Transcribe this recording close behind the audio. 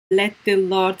Let the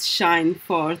Lord shine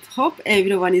forth. Hope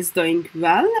everyone is doing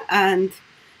well and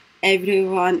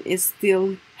everyone is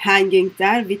still hanging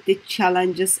there with the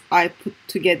challenges I put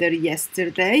together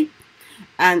yesterday.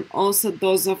 And also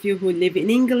those of you who live in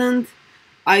England,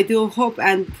 I do hope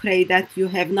and pray that you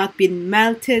have not been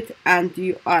melted and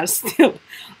you are still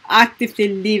actively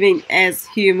living as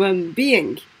human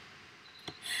being.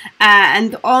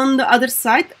 And on the other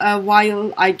side,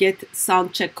 while I get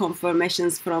sound check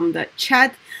confirmations from the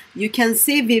chat, you can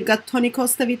see we've got Tony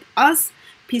Costa with us.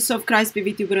 Peace of Christ be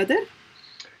with you, brother.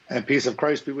 And peace of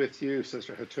Christ be with you,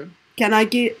 Sister Hatun. Can I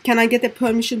get a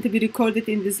permission to be recorded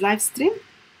in this live stream?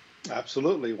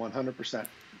 Absolutely, 100%.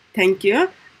 Thank you.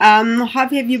 How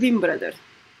have you been, brother?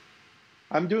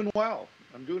 I'm doing well.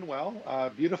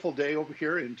 Beautiful day over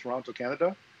here in Toronto,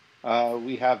 Canada.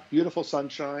 We have beautiful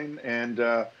sunshine, and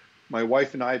my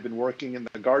wife and I have been working in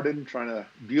the garden, trying to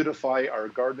beautify our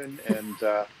garden, and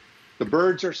the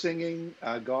birds are singing.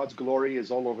 God's glory is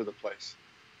all over the place.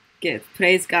 Good.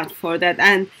 Praise God for that.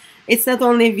 And it's not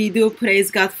only we do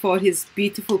praise God for His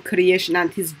beautiful creation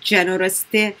and His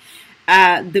generosity,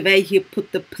 the way He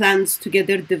put the plants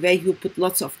together, the way He put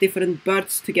lots of different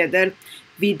birds together.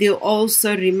 We do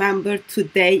also remember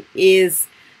today is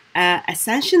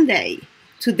Ascension Day.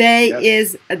 Today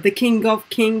is the King of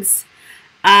Kings,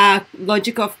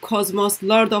 Logic of Cosmos,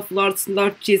 Lord of Lords,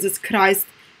 Lord Jesus Christ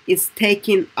is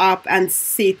taken up and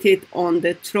seated on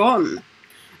the throne.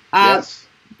 Yes.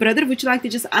 Brother, would you like to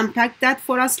just unpack that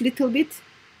for us a little bit?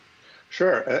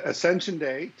 Sure. Ascension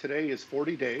Day, today is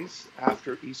 40 days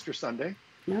after Easter Sunday.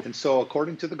 Yep. And so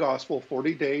according to the gospel,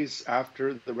 40 days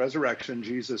after the resurrection,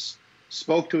 Jesus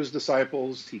spoke to his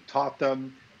disciples, he taught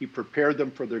them, he prepared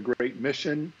them for their great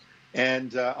mission.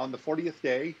 And on the 40th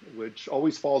day, which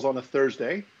always falls on a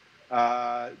Thursday,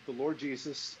 the Lord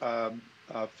Jesus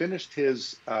finished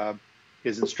his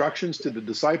instructions to the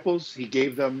disciples. He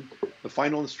gave them the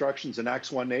final instructions in Acts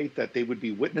 1:8 that they would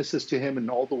be witnesses to him in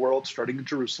all the world, starting in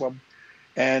Jerusalem.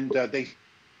 And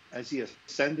as he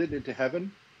ascended into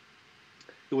heaven,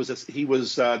 this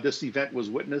event was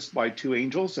witnessed by two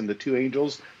angels, and the two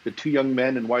angels, the two young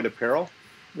men in white apparel,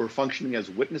 were functioning as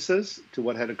witnesses to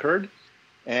what had occurred.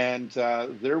 And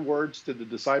their words to the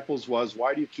disciples was,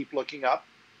 "Why do you keep looking up?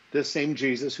 This same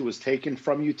Jesus who was taken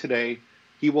from you today,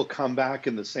 he will come back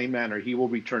in the same manner. He will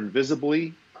return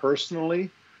visibly, personally,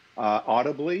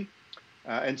 audibly."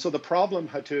 And so the problem,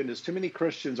 Hatun, is too many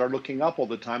Christians are looking up all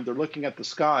the time. They're looking at the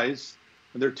skies,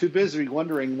 and they're too busy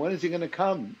wondering, when is he going to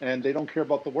come? And they don't care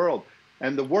about the world.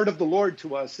 And the word of the Lord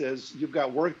to us is, you've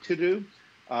got work to do.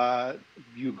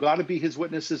 You've got to be his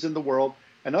witnesses in the world.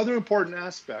 Another important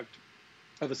aspect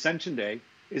of Ascension Day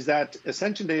is that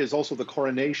Ascension Day is also the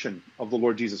coronation of the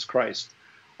Lord Jesus Christ.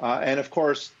 And of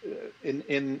course,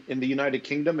 in the United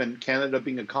Kingdom and Canada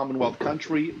being a Commonwealth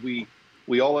country,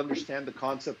 we all understand the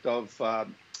concept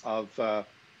of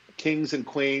kings and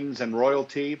queens and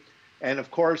royalty. And of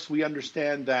course, we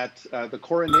understand that the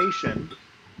coronation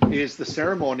is the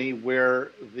ceremony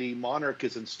where the monarch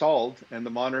is installed and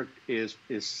the monarch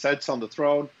sits on the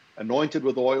throne, anointed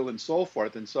with oil and so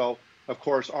forth. And so, of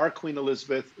course, our Queen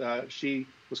Elizabeth, she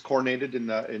was coronated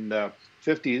in the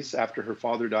 50s after her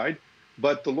father died.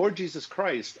 But the Lord Jesus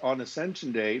Christ on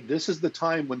Ascension Day, this is the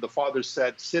time when the Father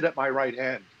said, "Sit at my right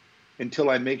hand until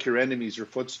I make your enemies your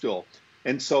footstool."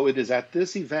 And so it is at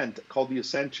this event called the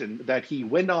Ascension that he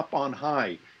went up on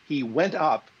high. He went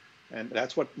up, and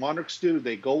that's what monarchs do.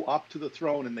 They go up to the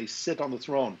throne and they sit on the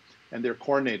throne and they're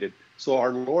coronated. So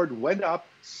our Lord went up,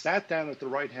 sat down at the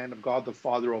right hand of God the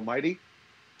Father Almighty.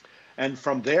 And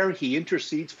from there, he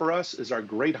intercedes for us as our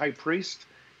great high priest.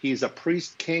 He is a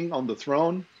priest king on the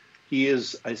throne. He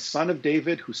is a son of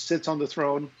David who sits on the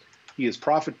throne. He is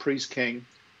prophet, priest, king.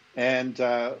 And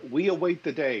we await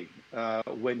the day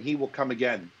when he will come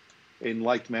again in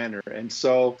like manner. And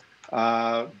so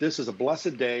this is a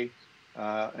blessed day.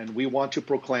 And we want to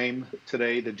proclaim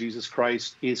today that Jesus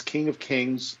Christ is King of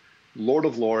Kings, Lord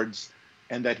of Lords,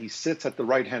 and that he sits at the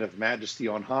right hand of majesty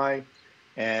on high,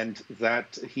 and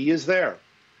that he is there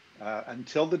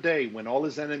until the day when all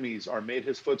his enemies are made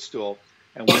his footstool.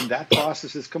 And when that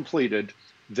process is completed,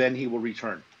 then he will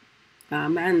return.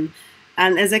 Amen.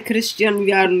 And as a Christian,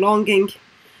 we are longing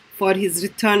for his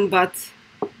return, but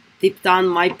deep down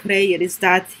my prayer is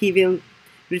that he will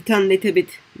return a little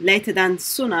bit later than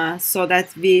sooner, so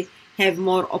that we have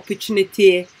more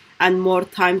opportunity and more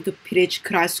time to preach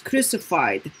Christ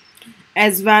crucified.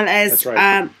 As well as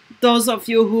those of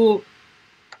you who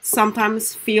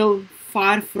sometimes feel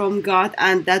far from God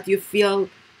and that you feel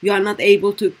you are not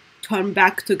able to turn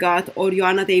back to God or you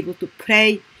are not able to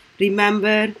pray,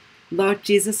 remember Lord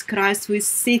Jesus Christ, who is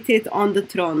seated on the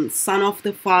throne, Son of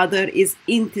the Father, is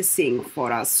interceding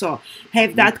for us. So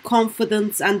have that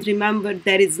confidence and remember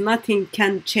there is nothing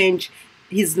can change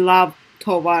his love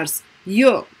towards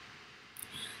you.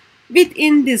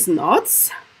 Within these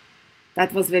notes,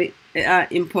 that was very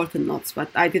important notes, but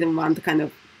I didn't want to kind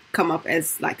of come up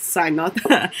as like side note.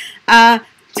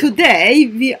 Today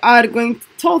we are going to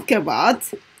talk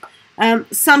about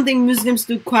something Muslims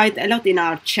do quite a lot in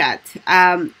our chat,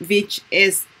 which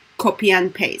is copy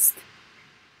and paste.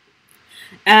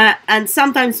 And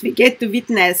sometimes we get to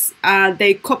witness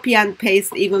they copy and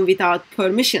paste even without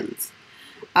permissions.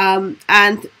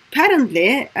 And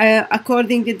apparently,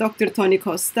 according to Dr. Tony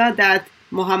Costa, that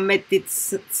Muhammad did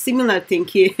similar thing.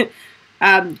 He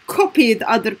copied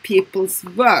other people's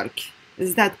work.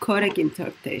 Is that correct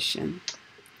interpretation?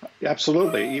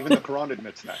 Absolutely. Even the Quran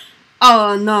admits that.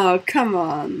 Oh, no, come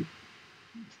on.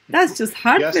 That's just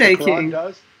heartbreaking. Yes, the Quran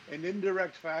does. In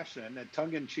indirect fashion, a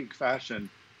tongue-in-cheek fashion,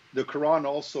 the Quran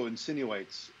also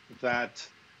insinuates that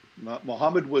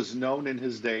Muhammad was known in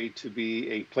his day to be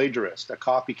a plagiarist, a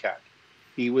copycat.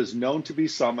 He was known to be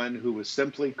someone who was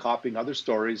simply copying other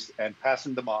stories and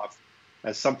passing them off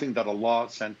as something that Allah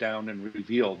sent down and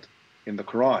revealed in the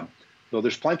Quran. Though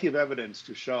there's plenty of evidence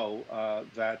to show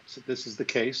that this is the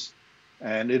case.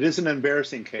 And it is an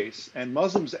embarrassing case. And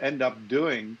Muslims end up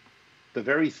doing the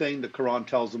very thing the Quran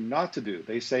tells them not to do.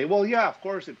 They say, well, yeah, of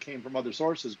course it came from other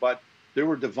sources, but there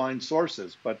were divine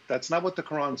sources. But that's not what the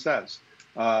Quran says.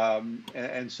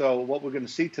 And so what we're going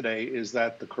to see today is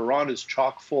that the Quran is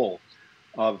chock full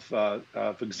of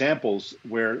examples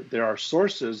where there are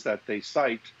sources that they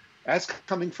cite as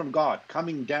coming from God,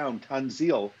 coming down,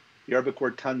 tanzil. The Arabic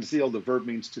word tanzil, the verb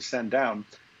means to send down,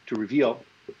 to reveal.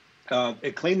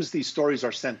 It claims these stories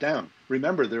are sent down.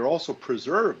 Remember, they're also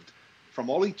preserved from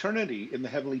all eternity in the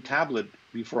heavenly tablet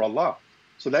before Allah.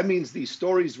 So that means these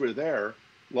stories were there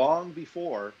long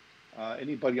before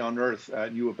anybody on earth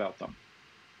knew about them.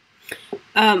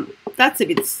 That's a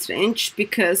bit strange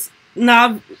because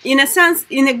now, in a sense,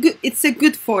 it's a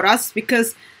good for us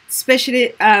because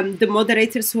especially the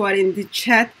moderators who are in the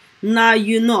chat, now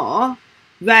you know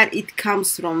where it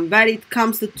comes from, where it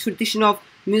comes the tradition of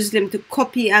Muslim to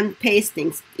copy and paste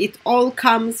things. It all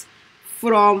comes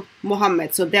from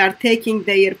Muhammad. So they are taking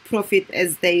their prophet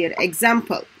as their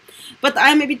example. But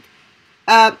I'm a bit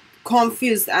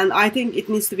confused and I think it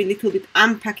needs to be a little bit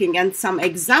unpacking and some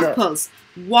examples.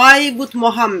 Sure. Why would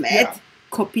Muhammad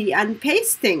copy and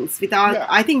paste things without,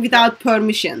 I think, without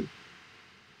permission?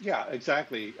 Yeah,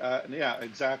 exactly.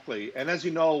 Exactly. And as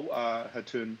you know,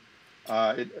 Hatun,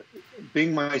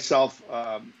 being myself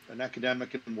an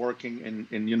academic and working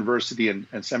in university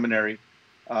and seminary,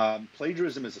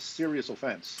 plagiarism is a serious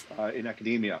offense in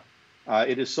academia.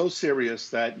 It is so serious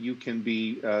that you can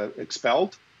be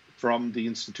expelled from the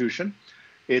institution.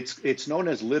 It's known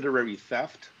as literary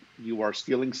theft. You are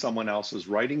stealing someone else's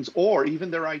writings or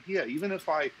even their idea. Even if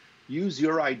I use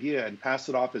your idea and pass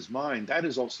it off as mine, that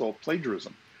is also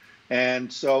plagiarism.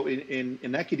 And so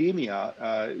in academia,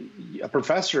 a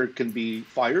professor can be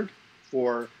fired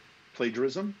for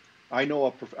plagiarism. I know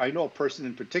a person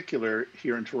in particular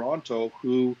here in Toronto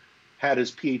who had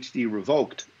his PhD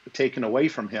revoked, taken away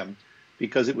from him,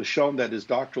 because it was shown that his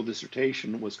doctoral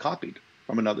dissertation was copied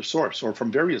from another source or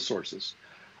from various sources.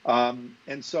 And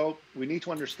so we need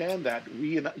to understand that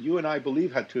you and I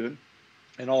believe, Hatun,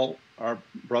 and all our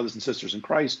brothers and sisters in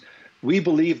Christ, we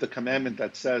believe the commandment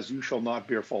that says you shall not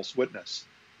bear false witness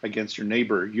against your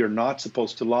neighbor. You're not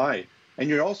supposed to lie. And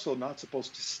you're also not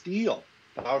supposed to steal.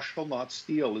 Thou shalt not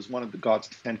steal is one of God's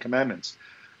 10 commandments.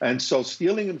 And so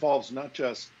stealing involves not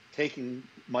just taking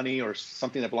money or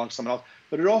something that belongs to someone else,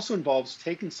 but it also involves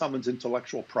taking someone's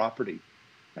intellectual property.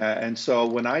 And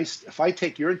so if I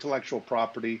take your intellectual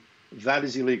property, that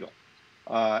is illegal.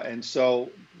 And so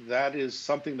that is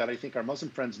something that I think our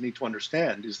Muslim friends need to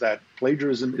understand, is that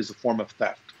plagiarism is a form of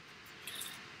theft.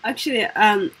 Actually,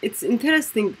 it's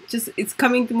interesting. It's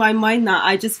coming to my mind now.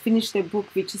 I just finished a book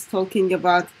which is talking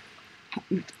about,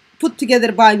 put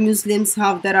together by Muslims,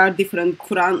 how there are different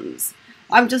Qurans.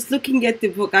 I'm just looking at the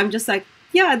book. I'm just like,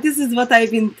 yeah, this is what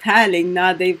I've been telling.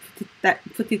 Now they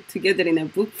put it together in a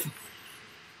book.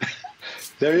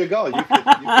 There you go.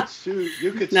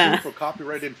 You could sue for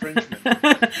copyright infringement.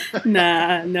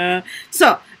 No.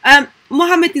 So,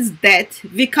 Muhammad is dead.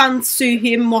 We can't sue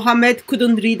him. Muhammad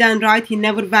couldn't read and write. He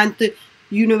never went to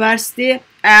university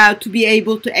to be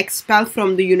able to expel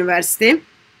from the university.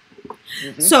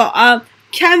 Mm-hmm. So,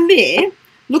 can we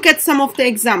look at some of the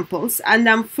examples, and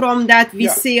then from that we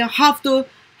see how to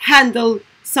handle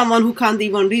someone who can't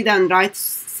even read and write,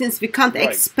 since we can't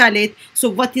expel it. So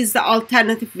what is the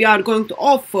alternative we are going to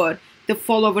offer the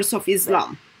followers of Right. Islam.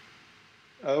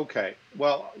 Okay.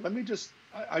 Well, let me just,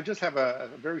 I just have a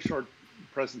very short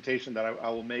presentation that I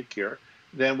will make here.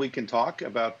 Then we can talk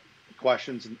about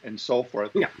questions and so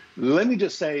forth. Yeah. Let me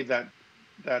just say that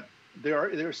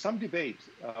there's some debate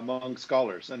among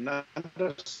scholars, and not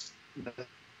just literate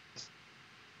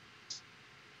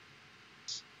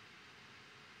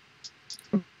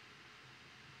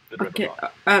or Okay.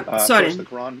 not. First, the Sorry,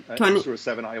 Quran in Tony. Surah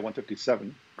 7, Ayah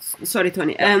 157. Sorry,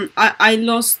 Tony. Yeah. I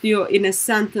lost you in a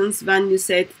sentence when you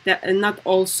said that not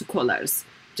all scholars.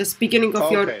 Just beginning of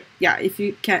your, Okay. yeah. If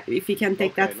you can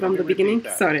take that Okay. Let from me the repeat beginning.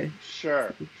 that. Sorry. Sure.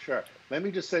 Sure. Let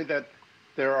me just say that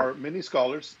there are many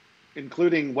scholars,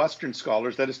 including Western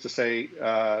scholars, that is to say,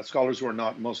 scholars who are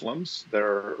not Muslims.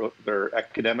 They're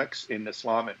academics in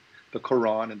Islam and the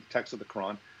Quran and the text of the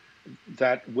Quran,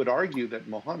 that would argue that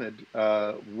Muhammad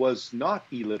was not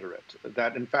illiterate,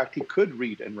 that in fact he could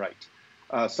read and write.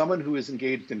 Someone who is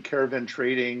engaged in caravan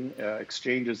trading,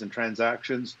 exchanges and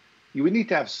transactions, you would need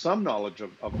to have some knowledge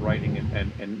of writing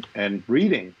and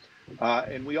reading.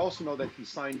 And we also know that he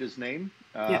signed his name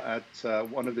Yeah. at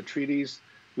one of the treaties.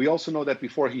 We also know that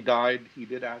before he died, he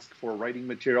did ask for writing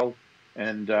material,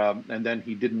 and then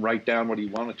he didn't write down what he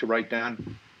wanted to write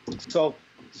down. So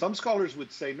some scholars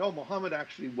would say, no, Muhammad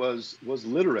actually was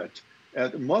literate.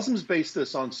 Muslims base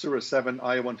this on Surah 7,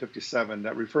 Ayah 157,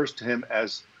 that refers to him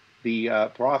as the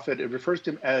prophet. It refers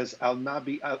to him as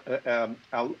Al-Nabi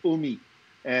Al-Umi.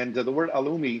 And the word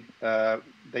Al-Umi,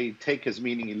 they take as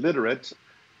meaning illiterate,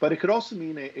 but it could also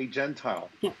mean a Gentile,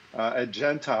 Yeah. A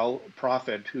Gentile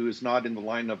prophet who is not in the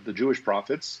line of the Jewish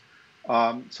prophets.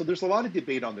 So there's a lot of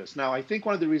debate on this. Now, I think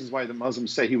one of the reasons why the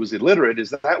Muslims say he was illiterate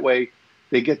is that way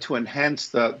they get to enhance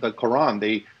the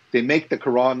Quran. They make the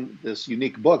Quran this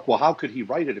unique book. Well, how could he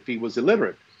write it if he was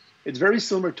illiterate? It's very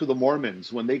similar to the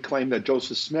Mormons when they claim that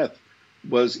Joseph Smith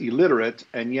was illiterate,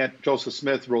 and yet Joseph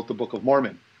Smith wrote the Book of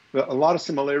Mormon. A lot of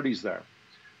similarities there.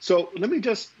 So let me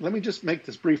just make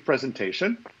this brief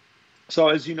presentation. So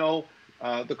as you know,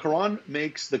 the Quran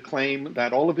makes the claim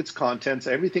that all of its contents,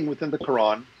 everything within the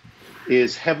Quran,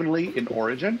 is heavenly in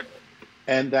origin,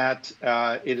 and that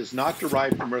it is not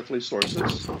derived from earthly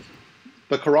sources.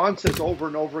 The Quran says over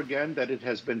and over again that it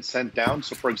has been sent down.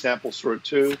 So, for example, Surah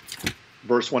 2,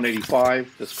 verse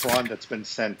 185, this Quran that's been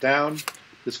sent down.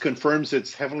 This confirms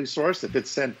its heavenly source. If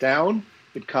it's sent down,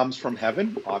 it comes from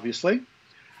heaven, obviously.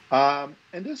 And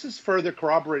this is further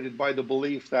corroborated by the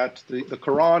belief that the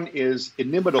Quran is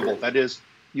inimitable. That is,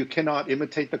 you cannot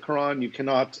imitate the Quran. You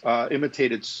cannot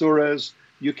imitate its surahs.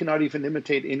 You cannot even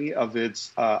imitate any of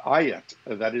its ayat,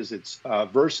 that is, its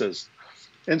verses.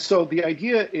 And so the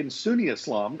idea in Sunni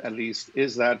Islam, at least,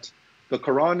 is that the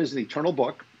Quran is an eternal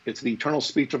book. It's the eternal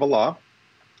speech of Allah,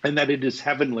 and that it is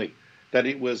heavenly, that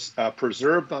it was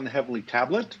preserved on the heavenly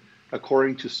tablet,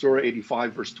 according to Surah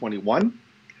 85, verse 21.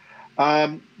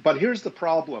 But here's the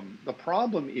problem. The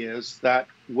problem is that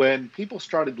when people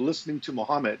started listening to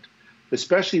Muhammad,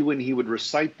 especially when he would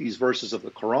recite these verses of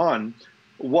the Quran,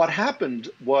 what happened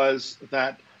was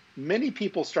that many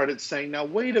people started saying, now,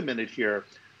 wait a minute here.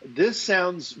 This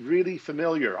sounds really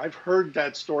familiar. I've heard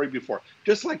that story before.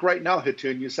 Just like right now,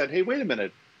 Hatun, you said, hey, wait a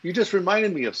minute. You just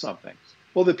reminded me of something.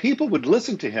 Well, the people would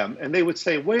listen to him and they would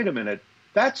say, wait a minute.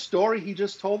 That story he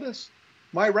just told us,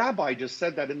 my rabbi just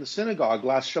said that in the synagogue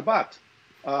last Shabbat.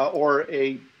 Or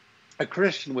a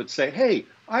Christian would say, hey,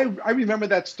 I remember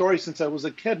that story since I was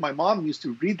a kid. My mom used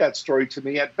to read that story to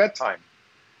me at bedtime.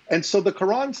 And so the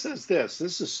Quran says this.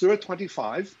 This is Surah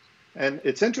 25. And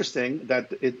it's interesting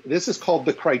that this is called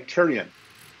the criterion,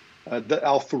 the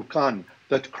Al-Furqan,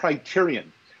 the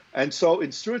criterion. And so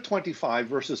in Surah 25,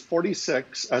 verses 4 to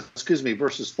 6,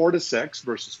 verses 4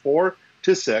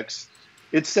 to 6,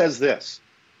 it says this,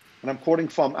 and I'm quoting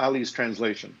from Ali's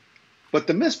translation. But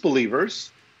the misbelievers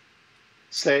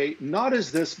say, not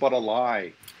is this but a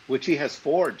lie, which he has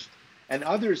forged, and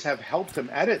others have helped him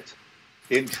at it.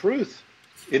 In truth,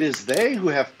 it is they who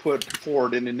have put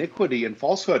forward an iniquity and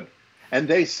falsehood, and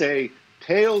they say,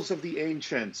 tales of the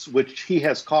ancients, which he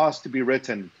has caused to be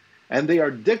written, and they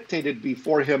are dictated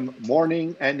before him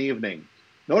morning and evening.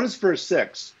 Notice verse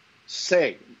 6,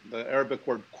 say, the Arabic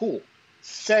word kul,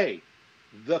 say,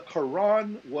 the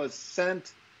Quran was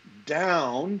sent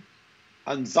down,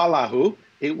 anzalahu,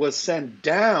 it was sent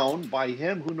down by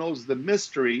him who knows the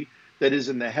mystery that is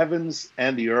in the heavens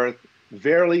and the earth.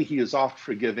 Verily, he is oft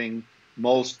forgiving,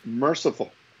 most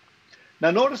merciful.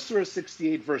 Now notice Surah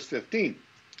 68, verse 15,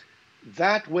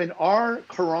 that when our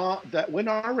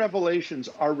revelations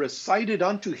are recited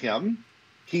unto him,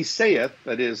 he saith,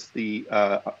 that is the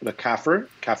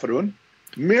kafirun,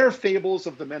 mere fables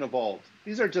of the men of old.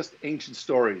 These are just ancient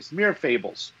stories, mere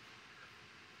fables.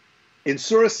 In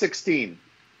Surah 16,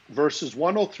 verses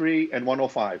 103 and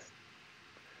 105,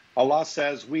 Allah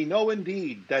says, "We know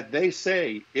indeed that they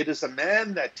say it is a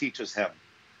man that teaches him.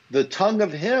 The tongue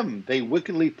of him they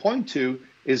wickedly point to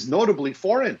is notably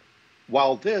foreign,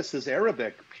 while this is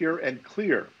Arabic, pure and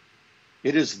clear.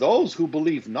 It is those who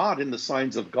believe not in the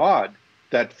signs of God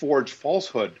that forge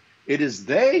falsehood. It is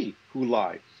they who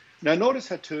lie." Now notice,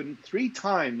 Hatun, 3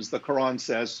 times the Quran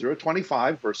says, Surah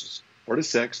 25, verses 4 to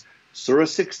 6, Surah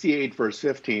 68, verse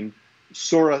 15,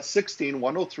 Surah 16,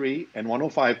 103 and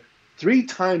 105. 3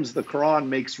 times the Quran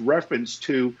makes reference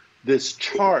to this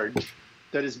charge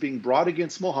that is being brought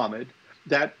against Muhammad,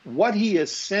 that what he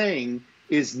is saying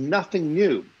is nothing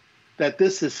new, that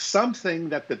this is something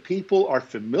that the people are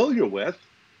familiar with.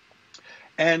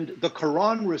 And the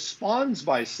Quran responds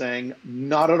by saying,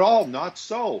 not at all, not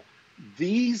so.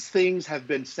 These things have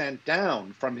been sent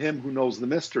down from him who knows the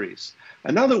mysteries.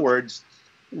 In other words,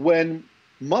 when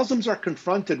Muslims are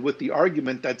confronted with the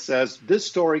argument that says this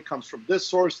story comes from this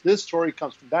source, this story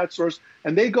comes from that source,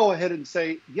 and they go ahead and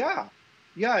say, yeah,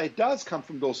 it does come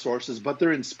from those sources, but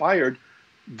they're inspired.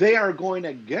 They are going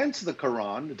against the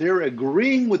Quran. They're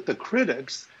agreeing with the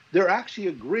critics. They're actually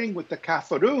agreeing with the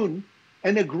kafirun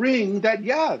and agreeing that,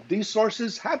 yeah, these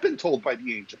sources have been told by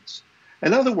the ancients.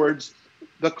 In other words,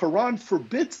 the Quran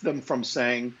forbids them from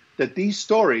saying that these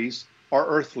stories are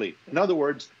earthly. In other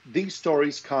words, these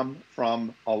stories come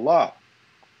from Allah.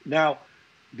 Now,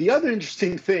 the other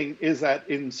interesting thing is that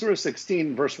in Surah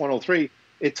 16, verse 103,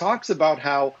 it talks about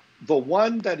how the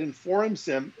one that informs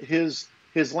him, his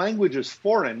language is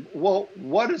foreign. Well,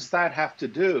 what does that have to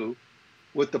do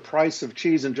with the price of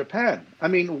cheese in Japan? I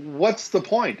mean, what's the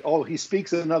point? Oh, he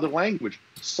speaks another language.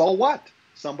 So what?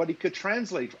 Somebody could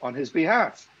translate on his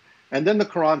behalf. And then the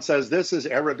Quran says this is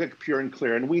Arabic, pure and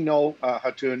clear. And we know,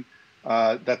 Hatun,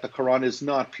 that the Quran is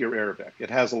not pure Arabic. It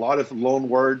has a lot of loan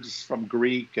words from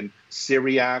Greek and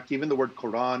Syriac. Even the word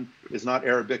Quran is not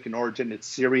Arabic in origin, it's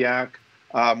Syriac.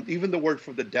 Even the word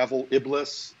for the devil,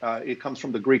 Iblis, it comes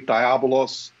from the Greek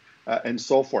diabolos, and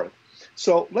so forth.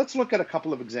 So let's look at a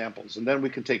couple of examples, and then we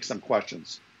can take some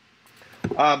questions.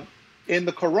 In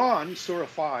the Quran, Surah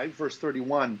 5, verse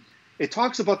 31, it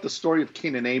talks about the story of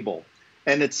Cain and Abel.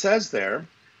 And it says there,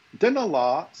 "Then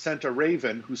Allah sent a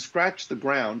raven who scratched the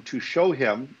ground to show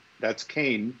him," that's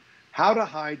Cain, "how to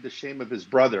hide the shame of his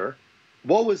brother.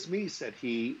 Woe is me," said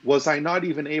he, "was I not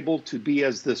even able to be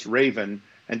as this raven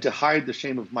and to hide the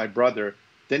shame of my brother?"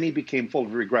 Then he became full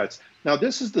of regrets. Now,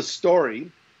 this is the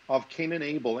story of Cain and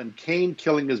Abel, and Cain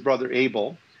killing his brother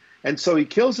Abel. And so he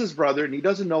kills his brother, and he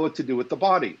doesn't know what to do with the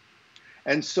body.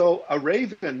 And so a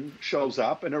raven shows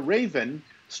up, and a raven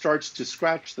starts to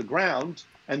scratch the ground.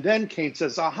 And then Cain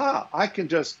says, aha, I can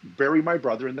just bury my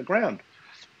brother in the ground.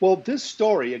 Well, this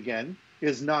story, again,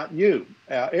 is not new.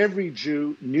 Every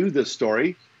Jew knew this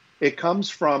story. It comes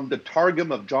from the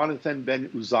Targum of Jonathan ben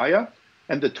Uzziah.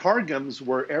 And the Targums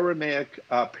were Aramaic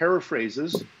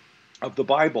paraphrases of the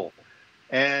Bible.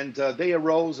 And they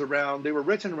were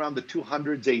written around the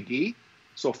 200s AD,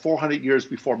 so 400 years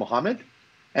before Muhammad.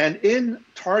 And in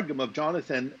Targum of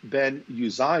Jonathan ben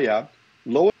Uzziah,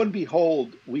 lo and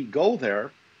behold, we go there,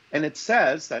 and it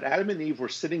says that Adam and Eve were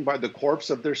sitting by the corpse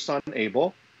of their son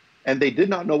Abel, and they did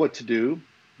not know what to do.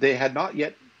 They had not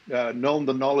yet known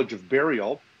the knowledge of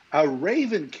burial. A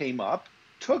raven came up,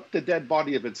 took the dead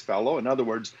body of its fellow. In other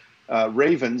words,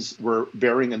 ravens were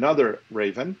burying another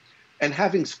raven, and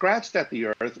having scratched at the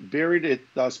earth, buried it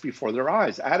thus before their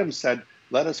eyes. Adam said,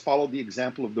 let us follow the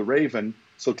example of the raven.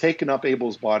 So taking up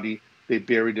Abel's body, they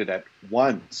buried it at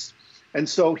once. And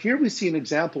so here we see an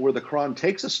example where the Quran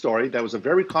takes a story that was a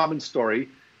very common story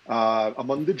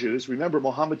among the Jews. Remember,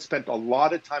 Muhammad spent a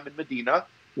lot of time in Medina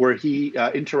where he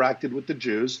interacted with the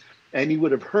Jews, and he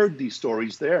would have heard these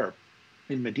stories there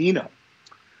in Medina.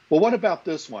 Well, what about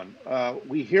this one?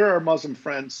 We hear our Muslim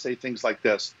friends say things like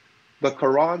this. The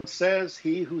Quran says,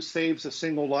 he who saves a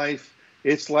single life,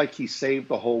 it's like he saved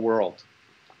the whole world.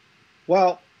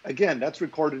 Well, again, that's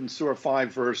recorded in Surah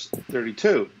 5, verse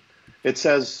 32. It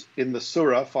says in the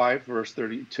Surah 5, verse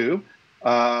 32,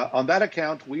 on that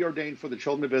account, we ordained for the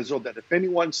children of Israel that if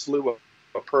anyone slew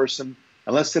a person,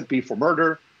 unless it be for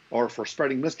murder or for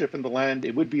spreading mischief in the land,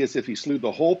 it would be as if he slew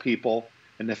the whole people.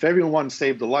 And if everyone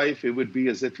saved a life, it would be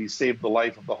as if he saved the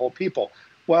life of the whole people.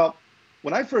 Well,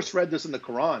 when I first read this in the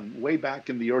Quran, way back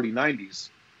in the early 90s,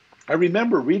 I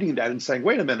remember reading that and saying,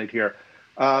 wait a minute here,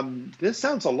 this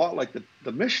sounds a lot like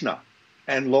the Mishnah.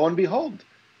 And lo and behold,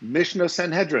 Mishnah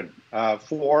Sanhedrin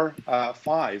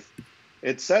 4:5,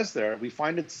 it says there, we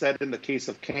find it said in the case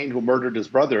of Cain who murdered his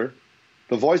brother,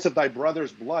 the voice of thy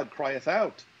brother's blood crieth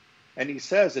out. And he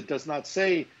says, it does not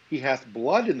say, he hath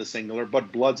blood in the singular,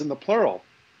 but blood's in the plural.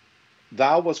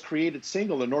 Thou was created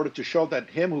single in order to show that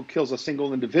him who kills a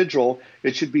single individual,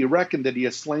 it should be reckoned that he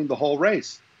has slain the whole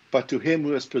race. But to him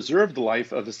who has preserved the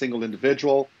life of a single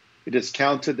individual, it is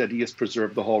counted that he has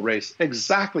preserved the whole race.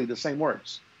 Exactly the same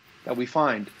words that we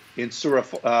find in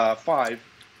Surah 5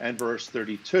 and verse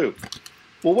 32.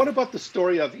 Well, what about the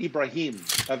story of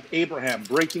Abraham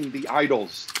breaking the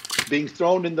idols, being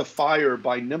thrown in the fire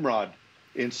by Nimrod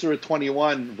in Surah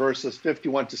 21, verses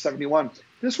 51 to 71?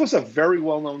 This was a very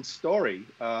well-known story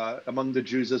among the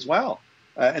Jews as well.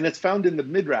 And it's found in the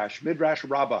Midrash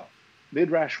Rabbah.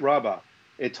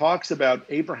 It talks about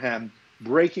Abraham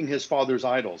breaking his father's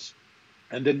idols.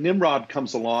 And then Nimrod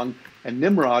comes along, and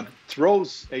Nimrod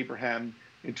throws Abraham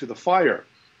into the fire.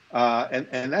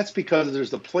 And that's because there's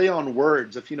the play on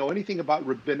words. If you know anything about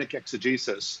rabbinic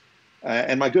exegesis,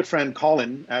 and my good friend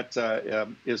Colin at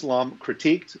Islam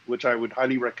Critiqued, which I would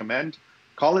highly recommend,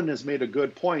 Colin has made a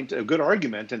good point, a good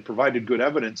argument, and provided good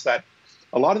evidence that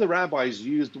a lot of the rabbis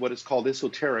used what is called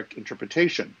esoteric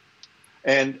interpretation.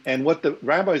 And what the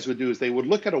rabbis would do is they would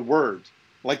look at a word,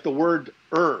 like the word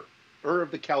Ur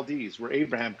of the Chaldees, where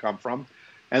Abraham come from.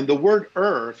 And the word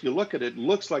if you look at it,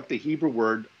 looks like the Hebrew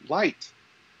word light.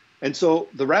 And so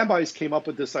the rabbis came up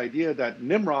with this idea that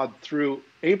Nimrod threw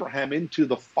Abraham into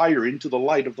the fire, into the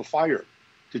light of the fire,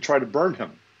 to try to burn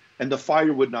him. And the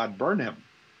fire would not burn him.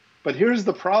 But here's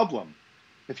the problem.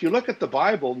 If you look at the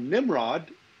Bible,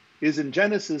 Nimrod is in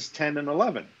Genesis 10 and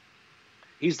 11.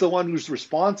 He's the one who's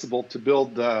responsible to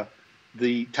build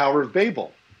the Tower of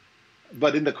Babel.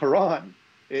 But in the Quran,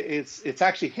 it's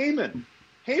actually Haman.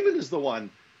 Haman is the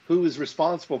one who is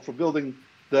responsible for building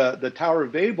the Tower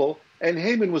of Babel. And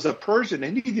Haman was a Persian,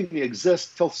 and he didn't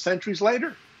exist till centuries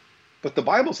later. But the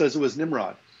Bible says it was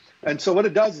Nimrod. And so what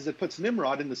it does is it puts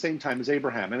Nimrod in the same time as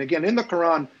Abraham. And again, in the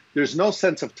Quran, there's no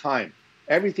sense of time.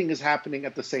 Everything is happening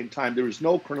at the same time. There is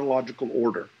no chronological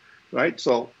order, right?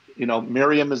 So, you know,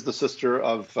 Miriam is the sister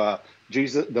of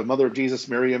Jesus. The mother of Jesus,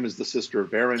 Miriam, is the sister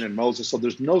of Aaron and Moses. So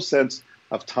there's no sense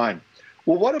of time.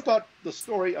 Well, what about the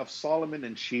story of Solomon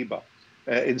and Sheba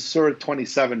in Surah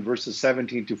 27, verses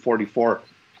 17 to 44?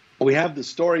 We have the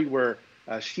story where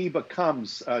Sheba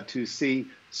comes to see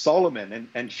Solomon,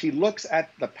 and she looks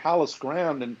at the palace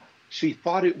ground, and she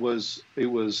thought it was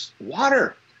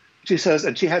water. She says,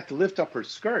 and she had to lift up her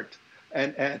skirt,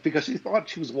 and because she thought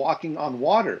she was walking on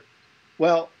water.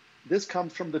 Well, this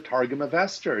comes from the Targum of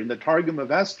Esther. In the Targum of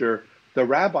Esther, the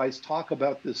rabbis talk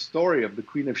about this story of the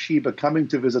Queen of Sheba coming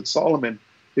to visit Solomon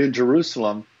in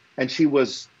Jerusalem, and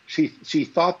she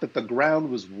thought that the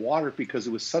ground was water because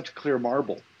it was such clear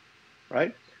marble,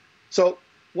 right? So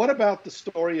what about the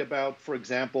story about, for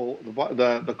example,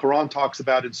 the Quran talks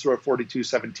about in Surah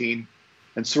 42:17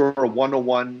 and Surah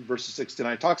 101, verses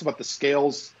 69, it talks about the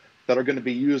scales that are going to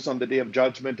be used on the day of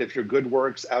judgment. If your good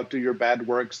works outdo your bad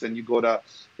works, then you go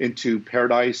into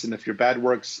paradise. And if your bad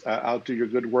works outdo your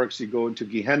good works, you go into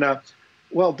Gehenna.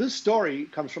 Well, this story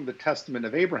comes from the Testament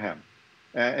of Abraham.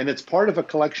 And it's part of a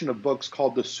collection of books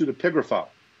called the Pseudepigrapha.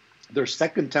 They're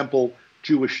Second Temple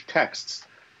Jewish texts.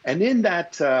 And in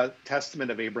that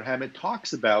Testament of Abraham, it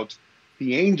talks about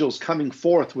the angels coming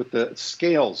forth with the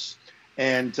scales,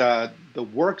 and the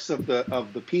works of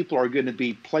the people are going to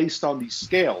be placed on these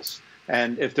scales.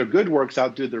 And if their good works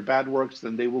outdo their bad works,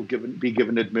 then they will be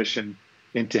given admission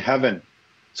into heaven.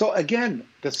 So again,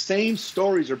 the same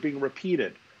stories are being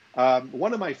repeated.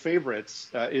 One of my favorites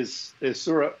is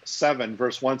Surah 7,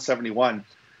 verse 171,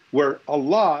 where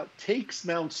Allah takes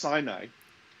Mount Sinai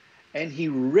and he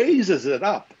raises it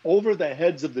up over the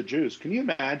heads of the Jews. Can you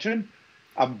imagine?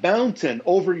 A mountain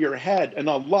over your head, and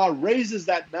Allah raises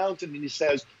that mountain and he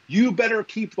says, you better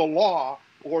keep the law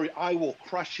or I will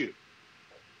crush you.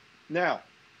 Now,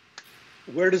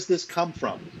 where does this come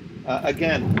from?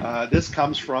 This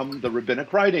comes from the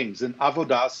rabbinic writings in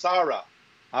Avodah Zarah.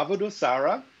 Avodah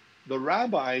Zarah, the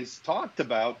rabbis talked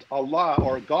about Allah,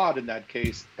 or God in that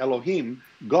case, Elohim,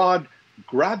 God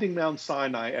grabbing Mount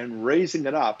Sinai and raising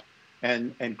it up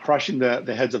and crushing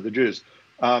the heads of the Jews.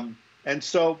 And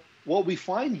so what we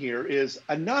find here is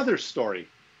another story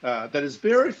that is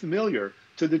very familiar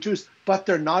to the Jews, but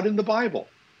they're not in the Bible.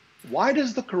 Why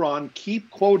does the Quran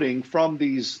keep quoting from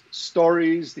these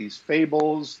stories, these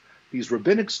fables, these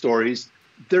rabbinic stories?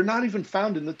 They're not even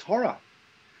found in the Torah.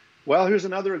 Well, here's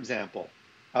another example.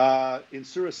 In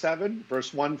Surah 7,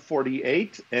 verse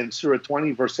 148, and Surah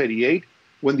 20, verse 88,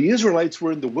 when the Israelites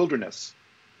were in the wilderness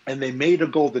and they made a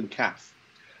golden calf,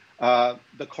 the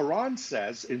Quran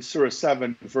says in Surah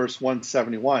 7, verse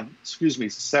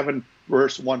 7,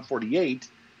 verse 148,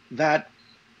 that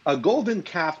a golden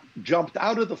calf jumped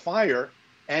out of the fire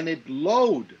and it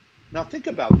lowed Now think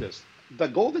about this. The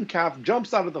golden calf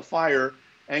jumps out of the fire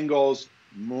and goes,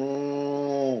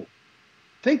 moo.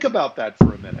 Think about that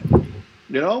for a minute.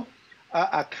 You know,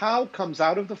 a cow comes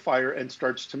out of the fire and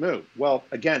starts to moo. Well,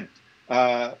 again,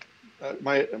 uh,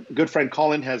 my good friend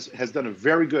Colin has done a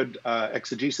very good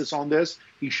exegesis on this.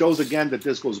 He shows again that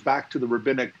this goes back to the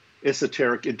rabbinic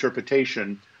esoteric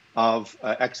interpretation of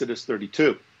Exodus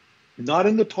 32. Not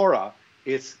in the Torah,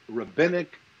 it's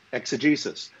rabbinic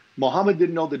exegesis. Muhammad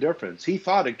didn't know the difference. He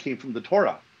thought it came from the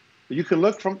Torah. You can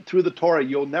look through the Torah,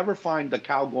 you'll never find the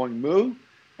cow going moo,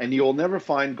 and you'll never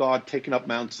find God taking up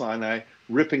Mount Sinai,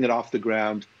 ripping it off the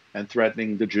ground, and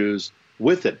threatening the Jews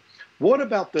with it. What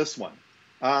about this one?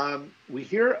 We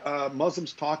hear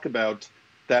Muslims talk about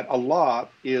that Allah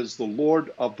is the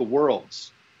Lord of the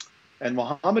worlds. And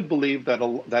Muhammad believed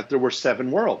that there were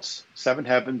 7 worlds, 7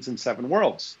 heavens and 7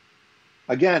 worlds.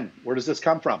 Again, where does this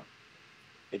come from?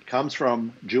 It comes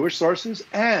from Jewish sources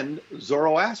and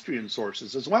Zoroastrian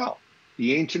sources as well,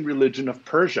 the ancient religion of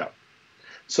Persia.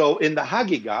 So in the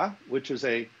Haggadah, which is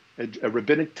a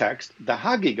rabbinic text, the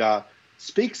Haggadah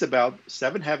speaks about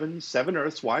 7 heavens, 7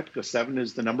 earths. Why? Because 7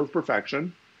 is the number of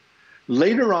perfection.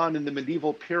 Later on in the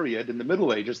medieval period, in the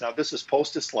Middle Ages, now this is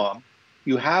post-Islam,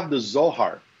 you have the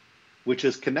Zohar, which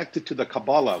is connected to the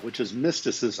Kabbalah, which is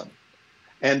mysticism.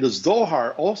 And the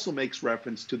Zohar also makes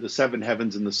reference to the 7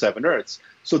 heavens and the 7 earths.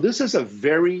 So this is a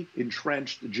very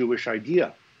entrenched Jewish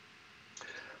idea.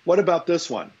 What about this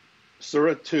one?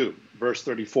 Surah 2, verse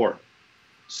 34.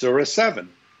 Surah 7,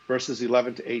 verses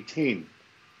 11 to 18.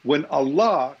 When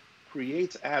Allah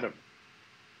creates Adam,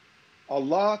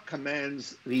 Allah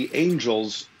commands the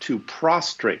angels to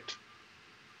prostrate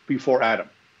before Adam.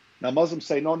 Now, Muslims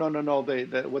say, no.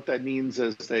 What that means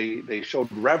is they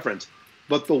showed reverence.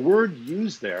 But the word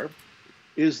used there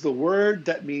is the word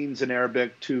that means in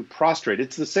Arabic to prostrate.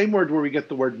 It's the same word where we get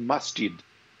the word masjid.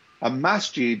 A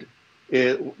masjid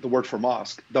is the word for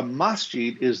mosque. The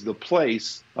masjid is the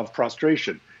place of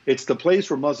prostration. It's the place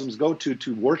where Muslims go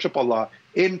to worship Allah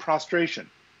in prostration.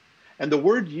 And the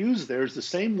word used there is the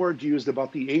same word used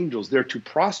about the angels. They're to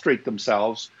prostrate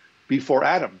themselves before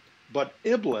Adam. But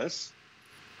Iblis,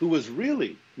 who was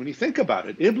really, when you think about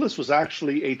it, Iblis was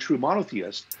actually a true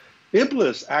monotheist.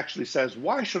 Iblis actually says,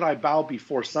 why should I bow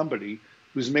before somebody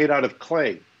who's made out of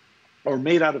clay or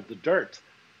made out of the dirt?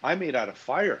 I'm made out of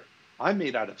fire. I'm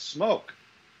made out of smoke.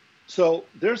 So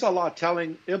there's Allah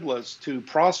telling Iblis to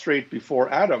prostrate before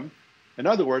Adam. In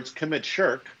other words, commit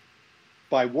shirk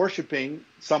by worshiping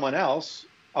someone else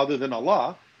other than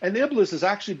Allah. And Iblis is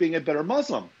actually being a better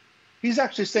Muslim. He's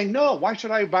actually saying, no, why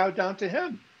should I bow down to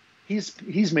him?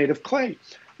 He's made of clay.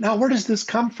 Now, where does this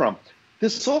come from?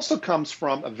 This also comes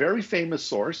from a very famous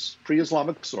source,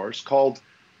 pre-Islamic source, called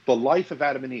The Life of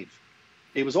Adam and Eve.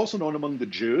 It was also known among the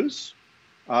Jews.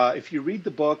 If you read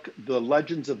the book, The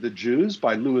Legends of the Jews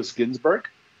by Louis Ginsberg,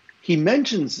 he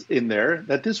mentions in there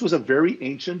that this was a very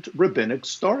ancient rabbinic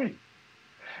story.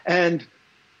 And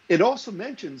it also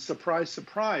mentions, surprise,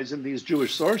 surprise, in these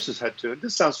Jewish sources, Hatun,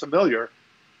 this sounds familiar,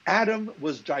 Adam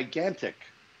was gigantic.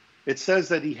 It says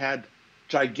that he had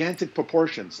gigantic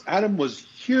proportions. Adam was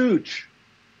huge.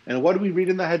 And what do we read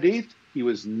in the Hadith? He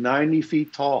was 90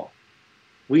 feet tall.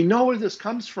 We know where this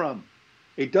comes from.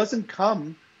 It doesn't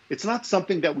come, it's not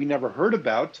something that we never heard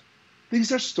about.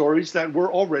 These are stories that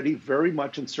were already very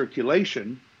much in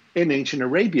circulation in ancient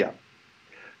Arabia.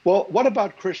 Well, what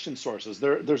about Christian sources?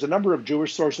 There's a number of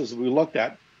Jewish sources we looked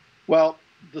at. Well,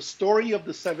 the story of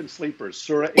the 7 sleepers,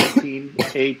 Surah 18,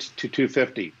 8 to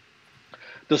 250.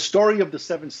 The story of the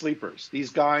 7 sleepers.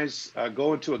 These guys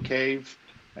go into a cave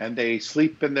and they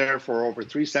sleep in there for over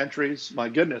 3 centuries. My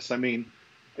goodness, I mean,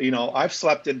 you know, I've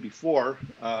slept in before,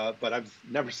 but I've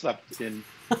never slept in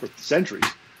for centuries.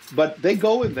 But they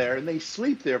go in there and they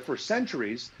sleep there for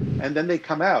centuries, and then they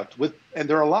come out and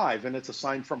they're alive, and it's a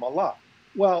sign from Allah.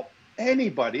 Well,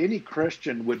 anybody, any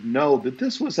Christian would know that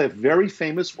this was a very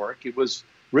famous work. It was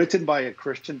written by a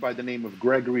Christian by the name of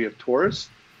Gregory of Tours.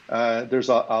 There's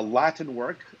a Latin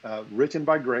work written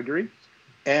by Gregory,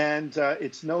 and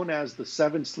it's known as the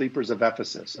 7 Sleepers of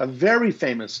Ephesus, a very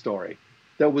famous story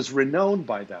that was renowned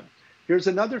by them. Here's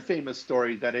another famous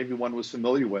story that everyone was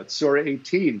familiar with, Surah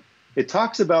 18. It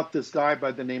talks about this guy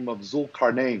by the name of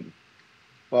Zulkarnain.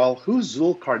 Well, who's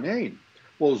Zulkarnain?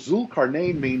 Well,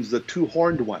 Zulkarnain means the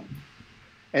 2-horned one.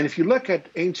 And if you look at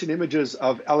ancient images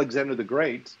of Alexander the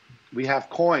Great, we have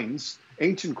coins,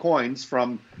 ancient coins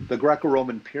from the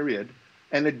Greco-Roman period,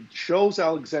 and it shows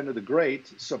Alexander the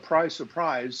Great, surprise,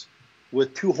 surprise,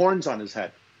 with 2 horns on his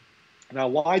head. Now,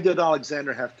 why did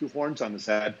Alexander have 2 horns on his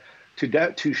head?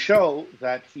 To show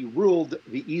that he ruled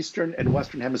the eastern and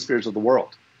western hemispheres of the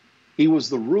world. He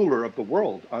was the ruler of the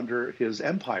world under his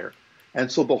empire.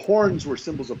 And so the horns were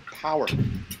symbols of power.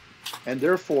 And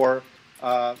therefore,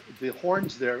 the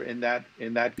horns there in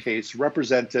that case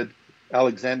represented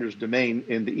Alexander's domain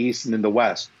in the east and in the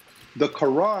west. The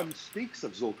Quran speaks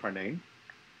of Zulkarnain,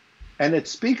 and it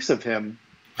speaks of him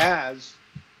as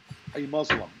a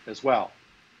Muslim as well,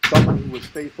 someone who was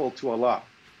faithful to Allah.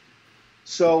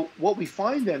 So what we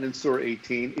find then in Surah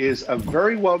 18 is a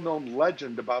very well-known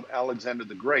legend about Alexander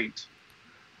the Great,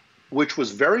 which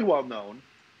was very well known.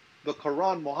 The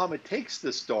Quran, Muhammad takes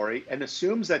this story and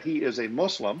assumes that he is a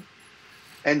Muslim,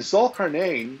 and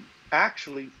Zulkarnain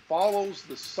actually follows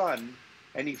the sun,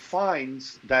 and he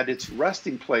finds that its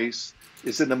resting place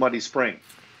is in the muddy spring.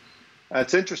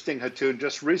 It's interesting, Hatun,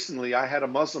 just recently I had a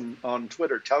Muslim on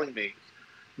Twitter telling me,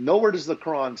 nowhere does the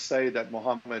Quran say that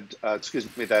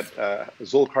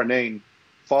Zulkarnain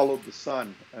followed the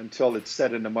sun until it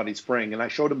set in the muddy spring. And I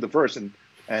showed him the verse, and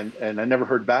I never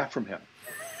heard back from him.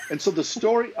 And so the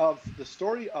story of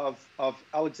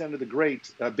Alexander the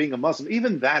Great being a Muslim,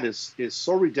 even that is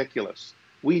so ridiculous.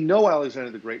 We know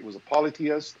Alexander the Great was a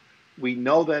polytheist. We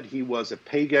know that he was a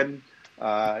pagan.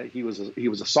 He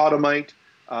was a sodomite.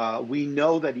 We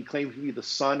know that he claimed to be the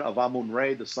son of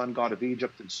Amun-Re, the sun god of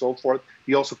Egypt, and so forth.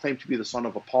 He also claimed to be the son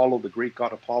of Apollo, the Greek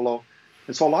god Apollo.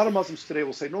 And so a lot of Muslims today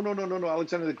will say, no,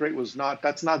 Alexander the Great was not,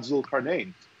 that's not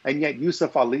Zulkarnain. And yet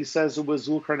Yusuf Ali says it was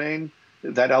Zulkarnain,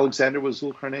 that Alexander was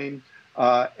Zulkarnain.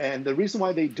 And the reason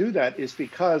why they do that is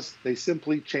because they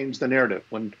simply change the narrative.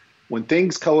 When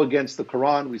things go against the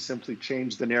Quran, we simply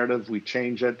change the narrative, we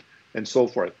change it, and so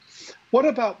forth. What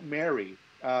about Mary,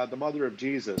 the mother of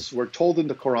Jesus? We're told in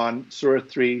the Quran, Surah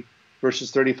 3,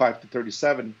 verses 35 to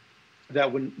 37,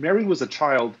 that when Mary was a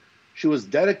child, she was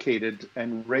dedicated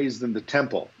and raised in the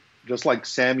temple, just like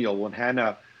Samuel, when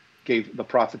Hannah gave the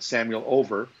prophet Samuel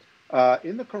over.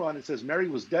 In the Quran, it says Mary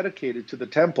was dedicated to the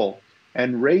temple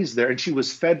and raised there, and she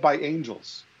was fed by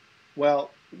angels.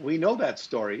 Well, we know that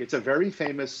story. It's a very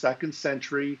famous 2nd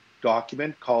century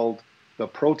document called the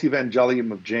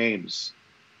Protevangelium of James.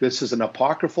 This is an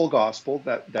apocryphal gospel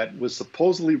that was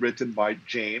supposedly written by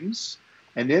James.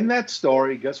 And in that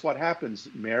story, guess what happens?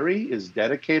 Mary is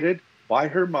dedicated by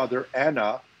her mother,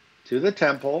 Anna, to the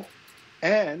temple.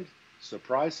 And,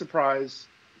 surprise, surprise,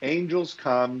 angels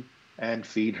come and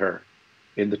feed her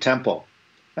in the temple.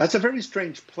 That's a very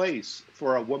strange place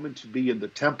for a woman to be in the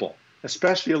temple,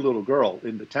 especially a little girl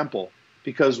in the temple,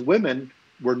 because women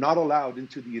were not allowed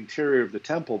into the interior of the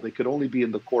temple. They could only be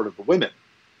in the court of the women.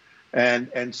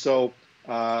 And so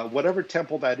whatever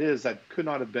temple that is, that could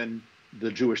not have been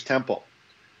the Jewish temple.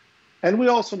 And we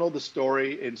also know the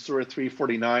story in Surah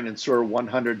 349 and Surah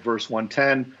 100, verse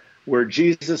 110, where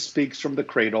Jesus speaks from the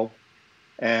cradle,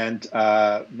 and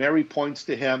Mary points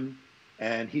to him,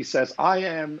 and he says, I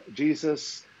am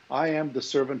Jesus, I am the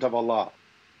servant of Allah.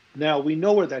 Now, we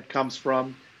know where that comes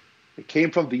from. It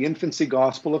came from the infancy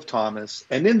gospel of Thomas.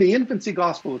 And in the infancy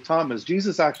gospel of Thomas,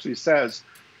 Jesus actually says,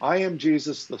 I am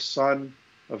Jesus, the Son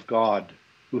of God,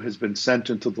 who has been sent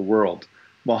into the world.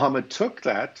 Muhammad took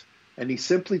that, and he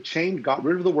simply got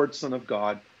rid of the word Son of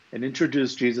God, and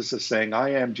introduced Jesus as saying, I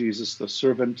am Jesus, the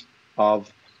servant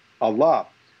of Allah.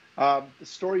 The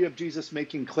story of Jesus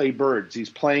making clay birds. He's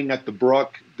playing at the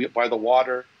brook by the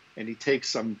water, and he takes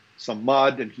some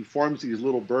mud, and he forms these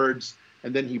little birds,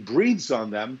 and then he breathes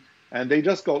on them, and they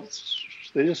just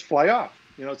fly off.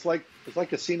 You know, it's like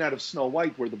a scene out of Snow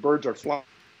White where the birds are flying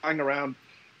around.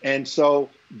 And so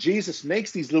Jesus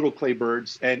makes these little clay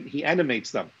birds, and he animates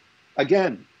them.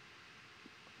 Again,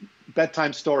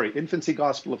 bedtime story. Infancy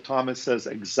Gospel of Thomas says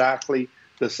exactly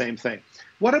the same thing.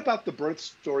 What about the birth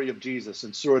story of Jesus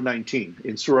in Surah 19,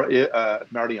 in Surah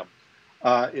Maryam?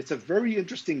 It's a very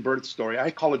interesting birth story. I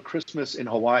call it Christmas in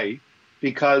Hawaii,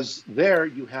 because there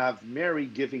you have Mary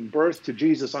giving birth to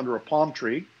Jesus under a palm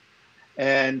tree.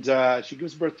 And she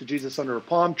gives birth to Jesus under a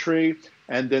palm tree.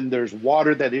 And then there's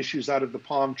water that issues out of the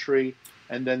palm tree.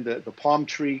 And then the palm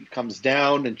tree comes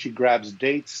down, and she grabs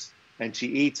dates and she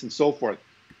eats, and so forth.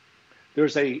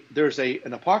 There's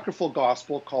an apocryphal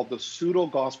gospel called the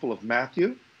Pseudo-Gospel of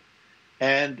Matthew.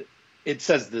 And it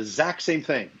says the exact same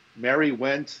thing. Mary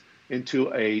went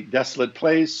into a desolate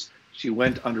place. She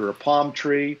went under a palm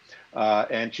tree,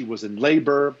 and she was in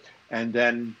labor. And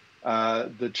then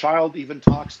the child even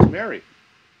talks to Mary,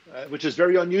 which is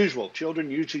very unusual. Children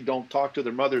usually don't talk to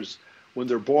their mothers when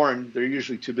they're born. They're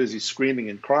usually too busy screaming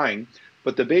and crying.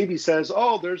 But the baby says,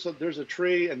 oh, there's a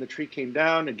tree, and the tree came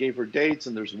down and gave her dates,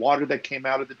 and there's water that came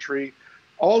out of the tree.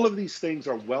 All of these things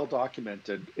are well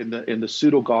documented in the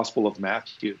Pseudo-Gospel of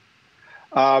Matthew.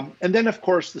 And then, of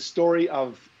course, the story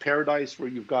of paradise, where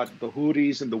you've got the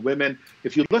Houris and the women.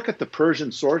 If you look at the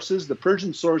Persian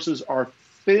sources are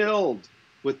filled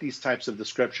with these types of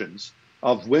descriptions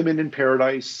of women in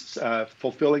paradise,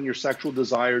 fulfilling your sexual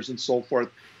desires and so forth.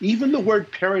 Even the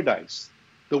word paradise,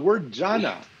 the word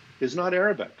Jannah, is not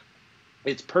Arabic,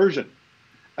 it's Persian.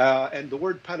 And the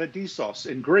word paradisos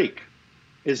in Greek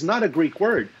is not a Greek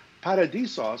word.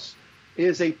 Paradisos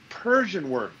is a Persian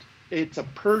word. It's a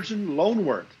Persian loan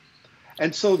word.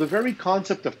 And so the very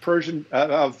concept of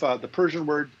the Persian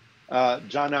word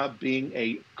Jannah being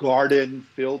a garden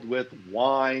filled with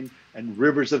wine and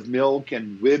rivers of milk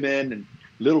and women and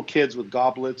little kids with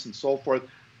goblets and so forth,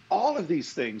 all of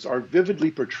these things are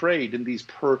vividly portrayed in these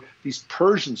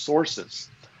Persian sources.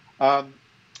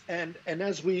 And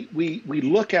as we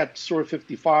look at Surah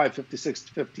 55, 56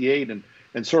 to 58,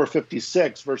 and Surah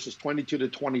 56, verses 22 to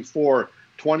 24,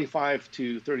 25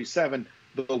 to 37,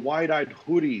 the wide-eyed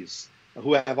Houris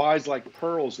who have eyes like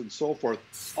pearls and so forth,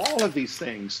 all of these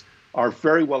things are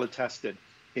very well attested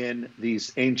in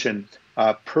these ancient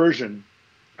Persian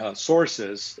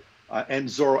sources and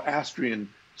Zoroastrian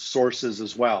sources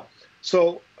as well.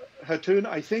 So, Hatun,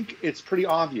 I think it's pretty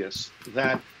obvious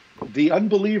that the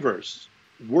unbelievers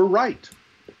were right.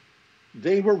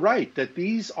 They were right that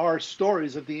these are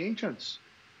stories of the ancients,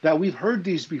 that we've heard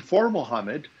these before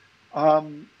Muhammad,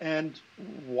 and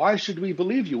why should we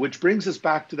believe you? Which brings us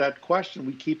back to that question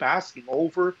we keep asking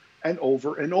over and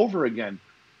over and over again.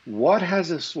 What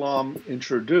has Islam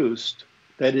introduced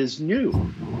that is new?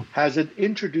 Has it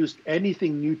introduced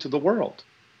anything new to the world?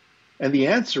 And the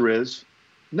answer is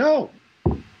no.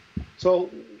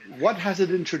 So what has it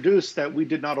introduced that we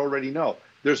did not already know?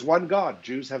 There's one God.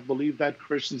 Jews have believed that.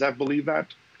 Christians have believed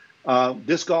that.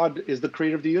 This God is the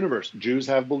creator of the universe. Jews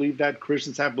have believed that.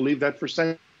 Christians have believed that for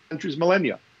centuries,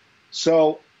 millennia.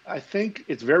 So I think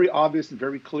it's very obvious and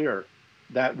very clear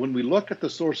that when we look at the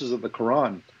sources of the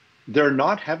Quran, they're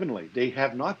not heavenly. They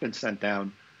have not been sent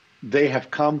down. They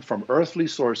have come from earthly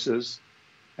sources,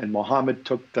 and Muhammad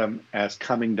took them as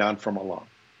coming down from Allah.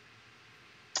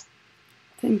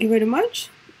 Thank you very much.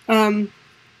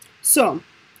 So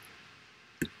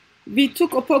we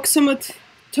took approximate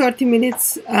 30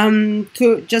 minutes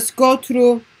to just go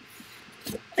through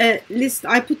a list.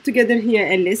 I put together here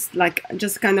a list, like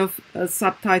just kind of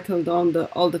subtitled on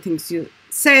all the things you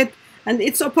said, and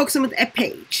it's approximate a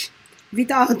page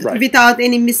without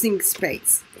any missing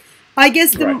space. I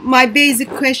guess my basic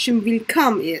question will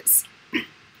come is,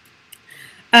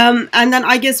 and then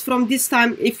I guess from this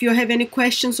time, if you have any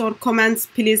questions or comments,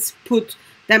 please put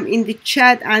them in the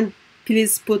chat, and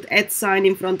please put @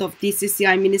 in front of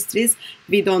DCCI Ministries.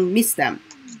 We don't miss them.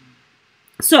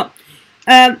 So,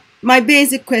 my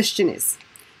basic question is,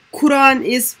 Quran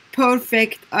is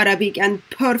perfect Arabic and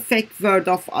perfect word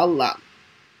of Allah.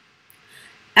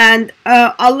 And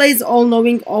Allah is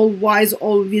all-knowing, all-wise,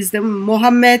 all-wisdom.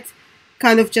 Muhammad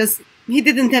kind of he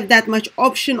didn't have that much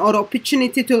option or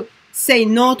opportunity to say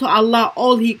no to Allah.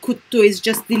 All he could do is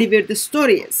just deliver the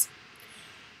stories.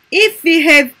 If we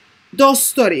have those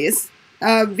stories,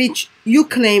 which you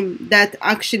claim that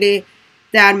actually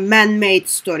they are man-made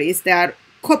stories, they are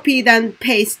copied and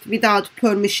pasted without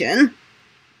permission,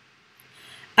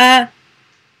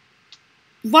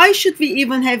 why should we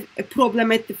even have a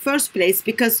problem at the first place?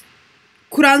 Because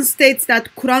Quran states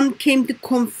that Quran came to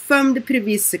confirm the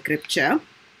previous scripture,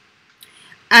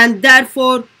 and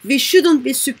therefore we shouldn't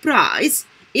be surprised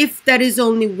if there is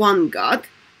only one God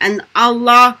and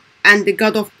Allah and the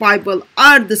God of Bible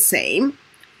are the same.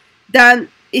 Then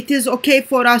it is okay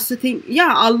for us to think,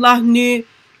 yeah, Allah knew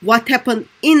what happened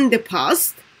in the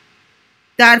past.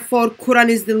 Therefore, Quran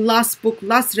is the last book,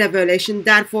 last revelation.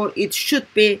 Therefore,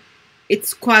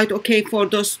 it's quite okay for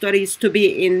those stories to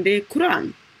be in the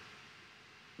Quran.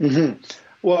 Mm-hmm.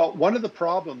 Well, one of the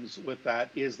problems with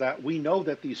that is that we know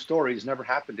that these stories never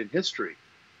happened in history.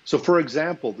 So, for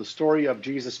example, the story of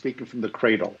Jesus speaking from the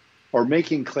cradle or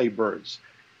making clay birds,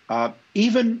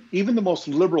 even the most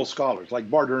liberal scholars like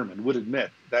Bart Ehrman would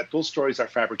admit that those stories are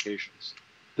fabrications.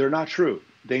 They're not true.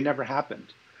 They never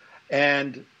happened.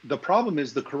 And the problem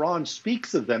is the Quran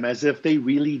speaks of them as if they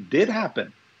really did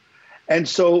happen. And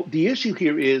so the issue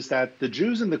here is that the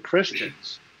Jews and the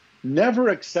Christians never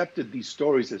accepted these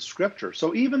stories as scripture.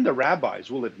 So even the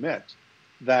rabbis will admit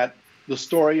that the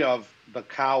story of the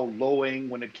cow lowing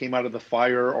when it came out of the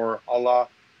fire, or Allah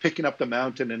picking up the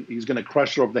mountain and he's going to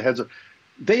crush it over the heads of,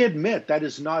 they admit that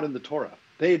is not in the Torah.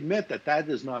 They admit that that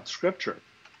is not scripture.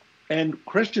 And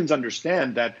Christians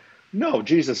understand that, no,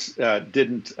 Jesus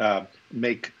didn't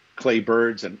make clay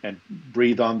birds and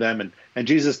breathe on them. And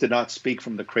Jesus did not speak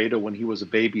from the cradle when he was a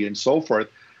baby and so forth.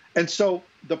 And so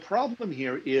the problem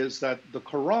here is that the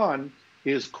Quran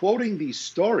is quoting these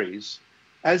stories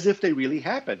as if they really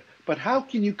happened. But how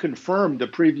can you confirm the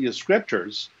previous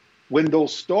scriptures when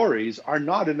those stories are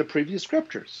not in the previous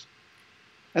scriptures?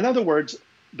 In other words,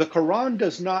 the Quran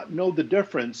does not know the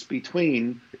difference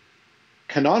between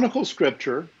canonical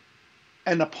scripture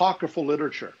and apocryphal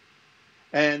literature.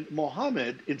 And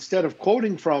Muhammad, instead of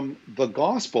quoting from the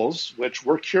Gospels, which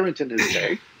were current in his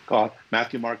day, called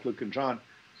Matthew, Mark, Luke, and John,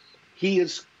 he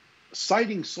is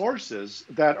citing sources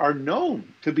that are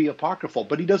known to be apocryphal,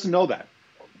 but he doesn't know that.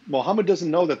 Muhammad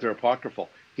doesn't know that they're apocryphal.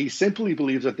 He simply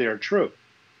believes that they are true.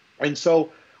 And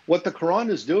so what the Quran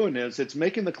is doing is it's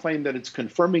making the claim that it's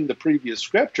confirming the previous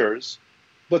scriptures,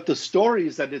 but the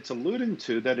stories that it's alluding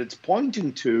to, that it's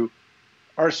pointing to,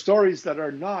 are stories that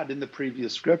are not in the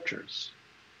previous scriptures.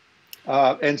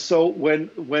 And so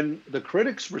when the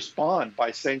critics respond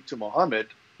by saying to Muhammad,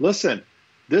 listen,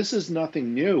 this is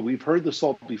nothing new. We've heard this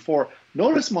all before.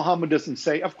 Notice Muhammad doesn't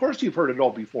say, of course you've heard it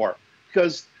all before,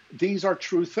 because these are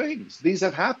true things. These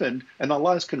have happened, and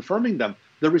Allah is confirming them.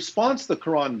 The response the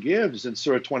Quran gives in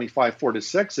Surah 25,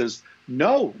 4-6 is,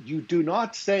 no, you do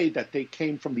not say that they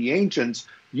came from the ancients.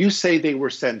 You say they were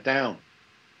sent down.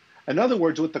 In other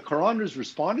words, what the Quran is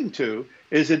responding to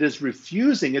is it is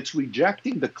refusing, it's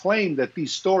rejecting the claim that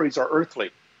these stories are earthly.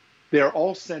 They are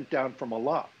all sent down from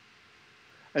Allah.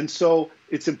 And so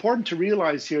it's important to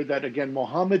realize here that, again,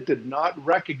 Muhammad did not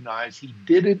recognize, he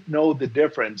didn't know the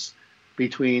difference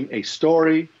between a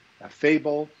story, a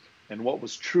fable, and what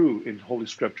was true in Holy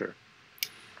Scripture.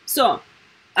 So,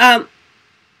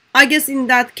 I guess in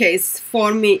that case,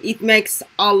 for me, it makes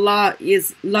Allah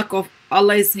is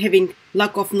having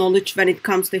lack of knowledge when it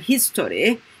comes to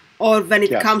history, or when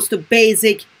it comes to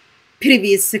basic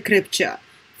previous scripture.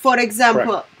 For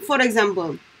example,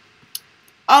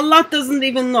 Allah doesn't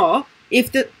even know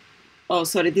if the... Oh,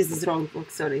 sorry, this is wrong book.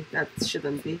 Sorry, that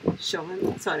shouldn't be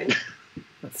shown. Sorry.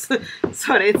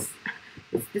 Sorry, it's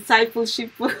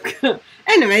discipleship book.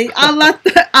 Anyway, Allah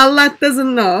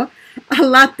doesn't know.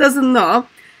 Allah doesn't know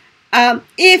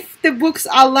if the books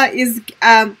Allah is...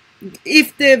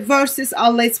 if the verses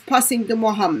Allah is passing to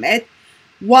Muhammad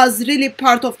was really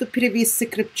part of the previous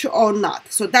scripture or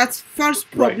not. So that's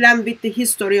first problem with the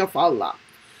history of Allah.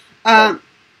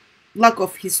 Lack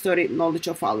of history knowledge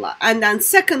of Allah. And then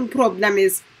second problem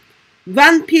is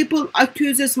when people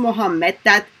accuses Muhammad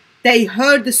that they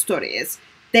heard the stories,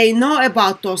 they know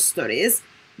about those stories,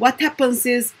 what happens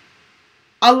is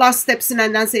Allah steps in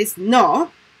and then says,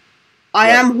 no, I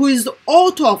am who is the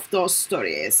author of those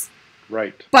stories.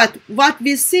 Right. But what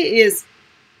we see is,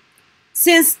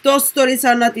 since those stories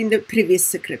are not in the previous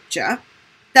scripture,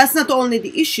 that's not only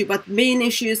the issue, but main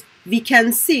issue is we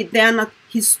can see they are not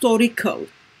historical.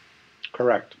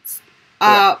 Correct.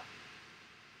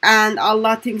 And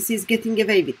Allah thinks He's getting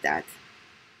away with that.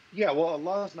 Yeah, well,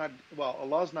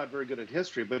 Allah's not very good at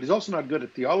history, but He's also not good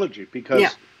at theology,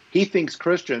 because He thinks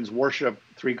Christians worship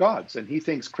three gods, and He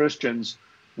thinks Christians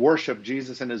worship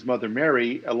Jesus and His mother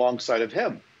Mary alongside of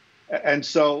Him. And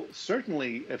so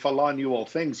certainly if Allah knew all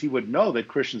things, He would know that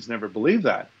Christians never believe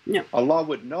that. Yeah. Allah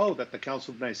would know that the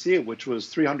Council of Nicaea, which was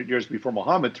 300 years before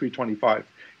Muhammad, 325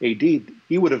 AD,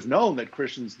 He would have known that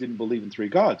Christians didn't believe in three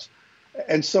gods.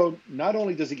 And so not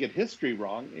only does He get history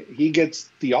wrong, He gets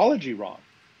theology wrong.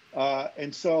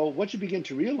 And so what you begin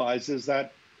to realize is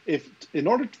that in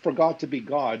order for God to be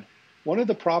God, one of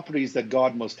the properties that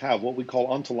God must have, what we call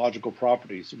ontological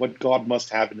properties, what God must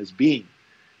have in His being,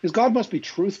 is God must be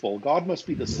truthful. God must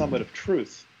be the summit of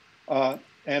truth. And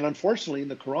unfortunately, in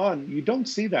the Quran, you don't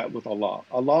see that with Allah.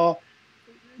 Allah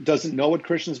doesn't know what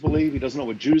Christians believe. He doesn't know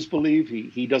what Jews believe.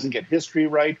 He doesn't get history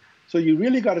right. So you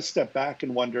really got to step back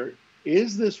and wonder,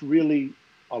 is this really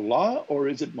Allah or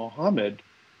is it Muhammad?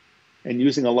 And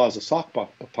using Allah as a sock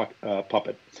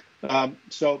puppet.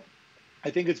 So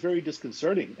I think it's very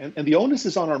disconcerting. And the onus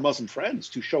is on our Muslim friends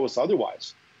to show us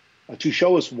otherwise. To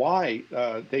show us why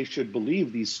they should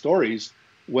believe these stories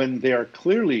when they are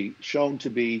clearly shown to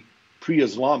be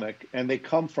pre-Islamic and they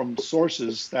come from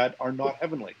sources that are not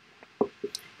heavenly.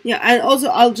 Yeah, and also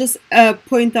I'll just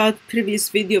point out previous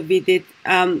video we did.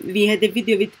 We had a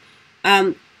video with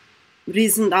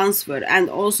reasoned answer, and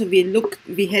also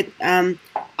we had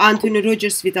Anthony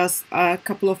Rogers with us a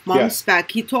couple of months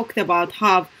back. He talked about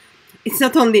how it's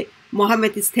not only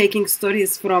Muhammad is taking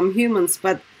stories from humans,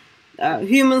 but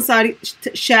humans are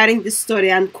sharing the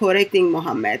story and correcting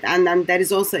Muhammad. And then there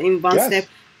is also in one step,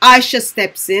 Aisha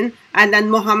steps in, and then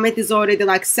Muhammad is already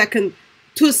like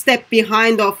two steps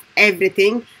behind of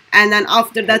everything. And then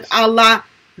after that, Allah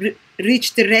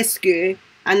reached the rescue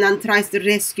and then tries to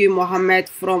rescue Muhammad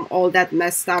from all that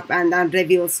messed up, and then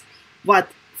reveals what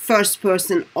first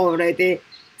person already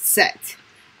said.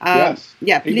 Yes.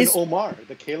 Yeah, Even please. Omar,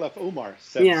 the Caliph Omar,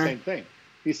 said the Yeah, same thing.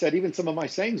 He said, even some of my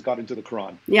sayings got into the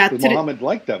Quran yeah, because Muhammad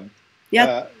liked them.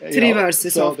 yeah, three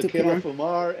verses So of the the Quran. Caliph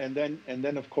Umar, and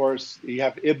then of course you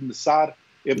have Ibn Sa'd.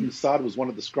 Ibn Sa'd was one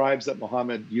of the scribes that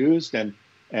Muhammad used, and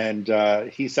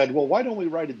he said, well, why don't we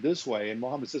write it this way? And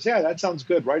Muhammad says, yeah, that sounds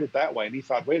good. Write it that way. And he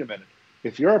thought, wait a minute,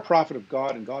 if you're a prophet of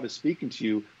God and God is speaking to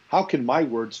you, how can my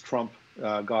words trump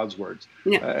God's words?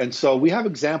 Yeah, And so we have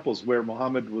examples where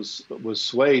Muhammad was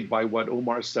swayed by what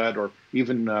Omar said, or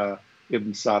even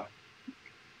Ibn Sa'd.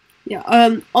 yeah.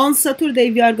 On Saturday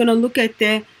we are gonna look at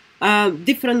the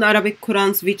different Arabic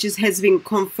Qurans, which has been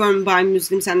confirmed by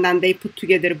Muslims, and then they put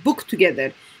together a book together.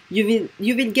 You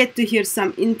will get to hear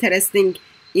some interesting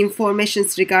informations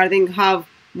regarding how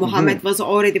Muhammad Mm-hmm. was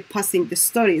already passing the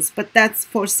stories, but that's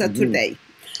for Mm-hmm. Saturday.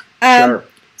 Sure.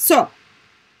 So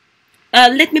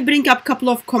let me bring up a couple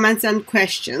of comments and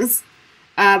questions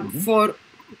Mm-hmm. for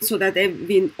so that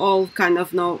we all kind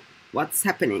of know what's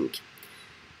happening.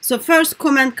 So first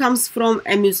comment comes from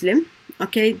a Muslim.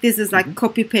 Okay, this is like Mm-hmm.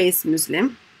 copy paste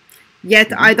Muslim. Yet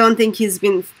Mm-hmm. I don't think he's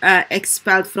been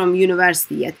expelled from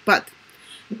university yet. But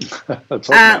Let's hope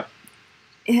not.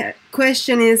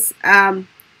 question is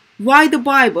why the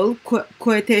Bible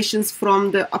quotations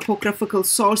from the apocryphal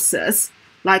sources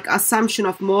like Assumption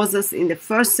of Moses in the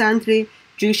first century,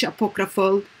 Jewish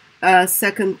apocryphal,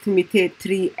 2 Timothy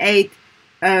 3:8,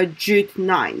 Jude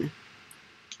 9.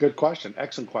 Good question.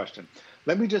 Excellent question.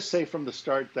 Let me just say from the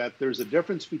start that there's a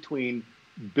difference between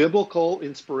biblical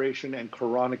inspiration and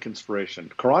Quranic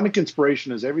inspiration. Quranic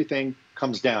inspiration is everything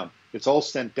comes down. It's all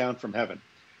sent down from heaven.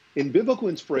 In biblical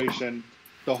inspiration,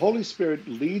 the Holy Spirit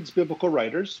leads biblical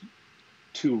writers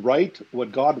to write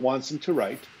what God wants them to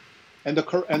write. And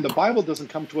the Bible doesn't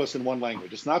come to us in one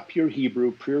language. It's not pure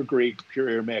Hebrew, pure Greek, pure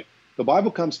Aramaic. The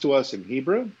Bible comes to us in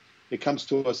Hebrew, it comes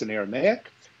to us in Aramaic,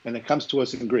 and it comes to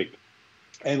us in Greek.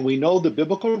 And we know the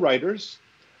biblical writers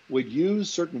would use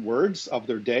certain words of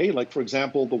their day. Like, for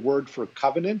example, the word for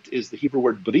covenant is the Hebrew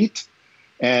word brit.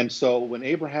 And so when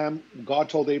God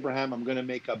told Abraham, I'm going to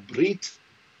make a brit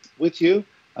with you,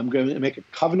 I'm going to make a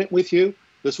covenant with you.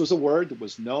 This was a word that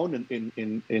was known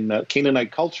in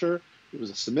Canaanite culture. It was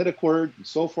a Semitic word and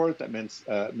so forth. That means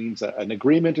an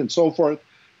agreement and so forth.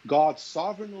 God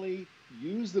sovereignly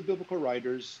used the biblical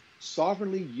writers,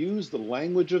 sovereignly used the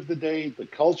language of the day, the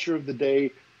culture of the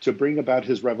day to bring about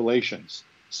his revelations.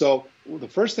 So the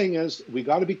first thing is we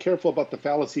got to be careful about the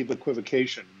fallacy of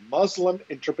equivocation. Muslim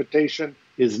interpretation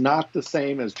is not the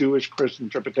same as Jewish Christian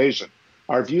interpretation.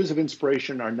 Our views of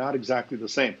inspiration are not exactly the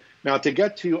same. Now, to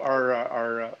get to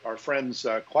our friend's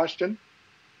question,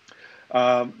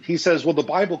 he says, well, the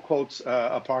Bible quotes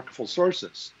apocryphal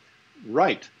sources.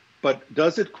 Right. But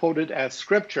does it quote it as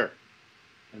scripture?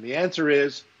 And the answer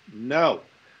is no.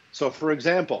 So, for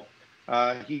example,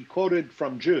 he quoted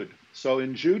from Jude. So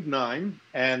in Jude 9,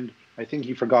 and I think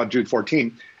he forgot Jude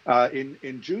 14,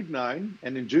 in Jude 9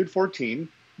 and in Jude 14,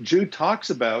 Jude talks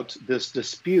about this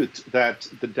dispute that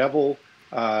the devil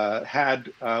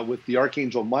had with the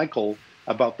archangel Michael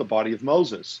about the body of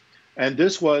Moses. And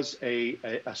this was a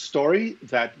story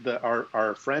that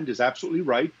our friend is absolutely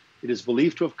right. It is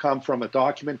believed to have come from a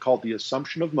document called the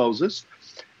Assumption of Moses.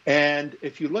 And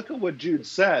if you look at what Jude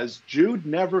says, Jude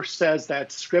never says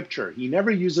that's scripture. He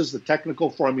never uses the technical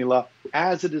formula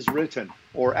as it is written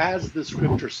or as the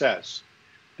scripture says.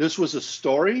 This was a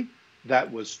story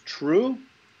that was true,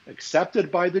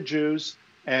 accepted by the Jews,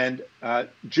 and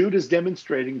Jude is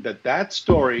demonstrating that that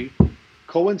story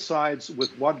coincides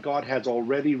with what God has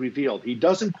already revealed. He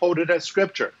doesn't quote it as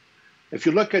scripture. If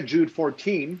you look at Jude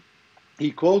 14, he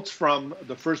quotes from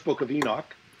the first book of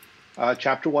Enoch,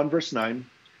 chapter 1, verse 9,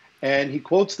 and he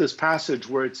quotes this passage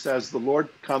where it says, the Lord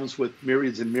comes with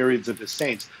myriads and myriads of his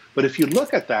saints. But if you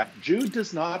look at that, Jude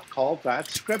does not call that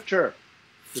scripture.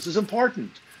 This is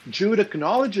important. Jude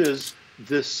acknowledges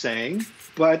this saying,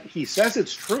 but he says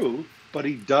it's true, but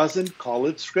he doesn't call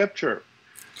it scripture.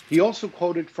 He also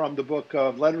quoted from the book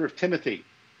of Letter of Timothy,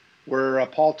 where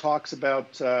Paul talks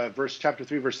about, chapter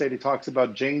 3, verse 8, he talks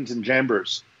about Jannes and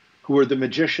Jambres, who were the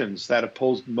magicians that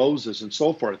opposed Moses and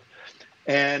so forth.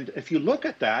 And if you look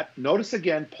at that, notice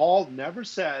again, Paul never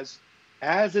says,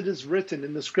 as it is written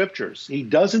in the scriptures. He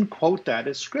doesn't quote that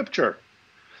as scripture.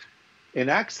 In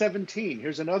Acts 17,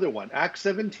 here's another one. Acts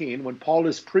 17, when Paul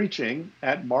is preaching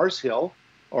at Mars Hill,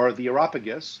 or the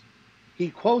Areopagus, he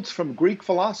quotes from Greek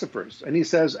philosophers. And he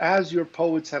says, as your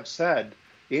poets have said,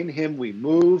 in him we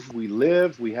move, we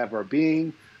live, we have our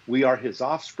being, we are his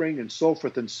offspring, and so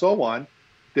forth and so on.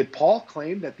 Did Paul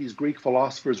claim that these Greek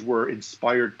philosophers were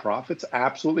inspired prophets?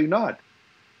 Absolutely not.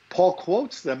 Paul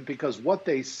quotes them because what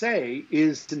they say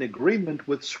is in agreement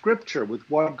with Scripture, with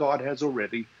what God has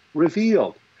already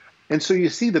revealed. And so you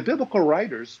see, the biblical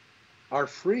writers are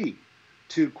free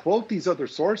to quote these other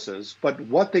sources, but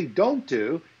what they don't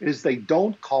do is they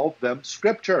don't call them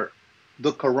Scripture.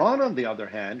 The Quran, on the other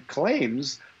hand,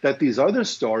 claims that these other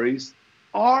stories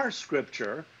are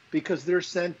Scripture because they're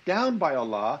sent down by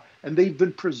Allah and they've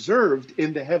been preserved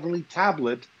in the heavenly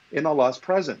tablet in Allah's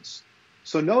presence.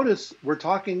 So notice we're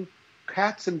talking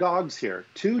cats and dogs here,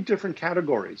 two different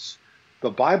categories.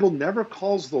 The Bible never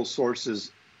calls those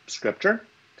sources Scripture,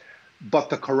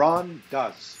 but the Quran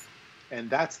does. And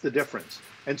that's the difference.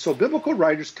 And so biblical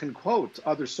writers can quote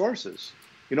other sources.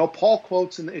 You know, Paul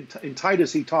quotes in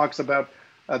Titus, he talks about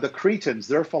the Cretans,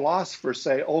 their philosophers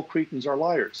say all Cretans are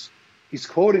liars. He's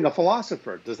quoting a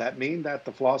philosopher. Does that mean that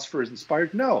the philosopher is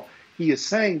inspired? No. He is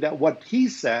saying that what he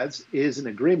says is in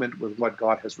agreement with what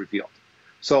God has revealed.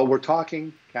 So we're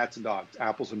talking cats and dogs,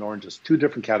 apples and oranges, two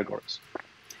different categories.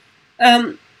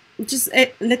 Just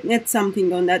let me add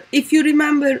something on that. If you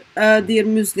remember, dear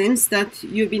Muslims, that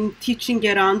you've been teaching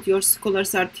around, your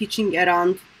scholars are teaching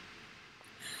around,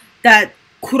 that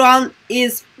Quran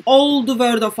is all the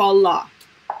word of Allah.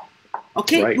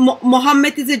 Okay, right.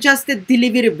 Muhammad is just a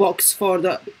delivery box for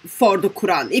the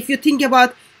Quran. If you think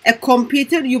about a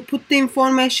computer, you put the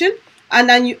information and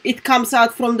then it comes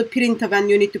out from the printer when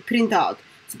you need to print out.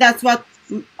 So that's what,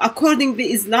 according to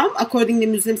Islam, according to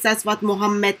Muslims, that's what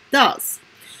Muhammad does.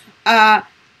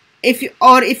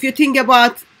 If you think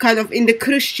about kind of in the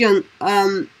Christian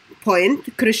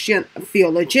Christian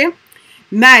theology,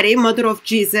 Mary, mother of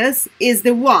Jesus, is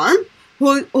the one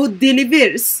who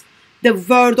delivers the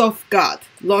word of God,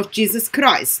 Lord Jesus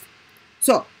Christ.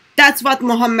 So that's what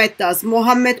Muhammad does.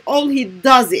 Muhammad, all he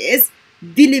does is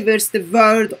delivers the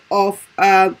word of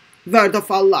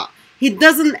Allah. He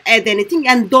doesn't add anything,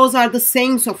 and those are the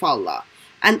sayings of Allah.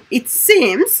 And it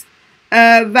seems,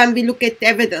 when we look at the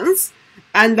evidence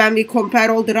and when we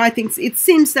compare all the writings, it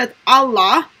seems that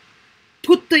Allah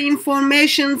put the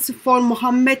informations for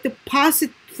Muhammad to pass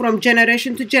it from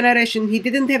generation to generation.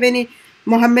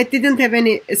 Muhammad didn't have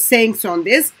any sayings on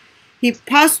this. He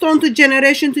passed on to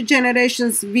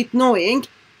generations with knowing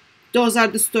those are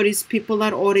the stories, people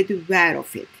are already aware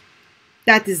of it.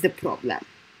 That is the problem.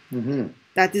 Mm-hmm.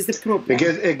 That is the problem.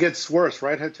 It gets worse,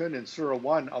 right, Hatun? In Surah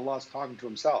 1, Allah's talking to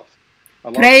himself.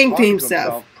 Praying to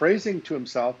himself. Praising to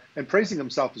himself, and praising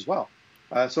himself as well.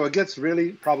 So it gets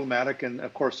really problematic. And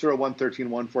of course, Surah 113,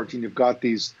 114, you've got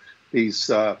these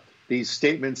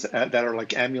statements that are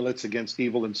like amulets against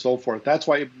evil and so forth. That's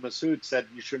why Ibn Masud said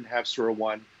you shouldn't have Surah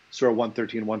 1, Surah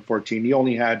 113, 114. He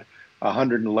only had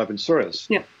 111 surahs.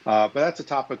 Yeah. But that's a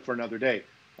topic for another day.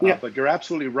 Yeah. But you're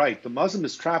absolutely right. The Muslim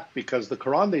is trapped because the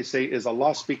Quran, they say, is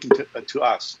Allah speaking to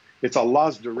us. It's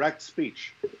Allah's direct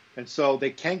speech. And so they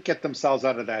can't get themselves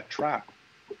out of that trap.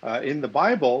 In the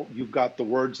Bible, you've got the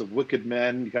words of wicked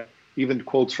men, you've got even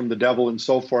quotes from the devil and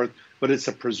so forth, but it's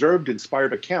a preserved,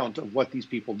 inspired account of what these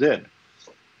people did.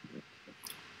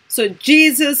 So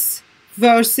Jesus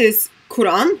versus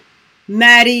Quran,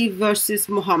 Mary versus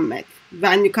Muhammad.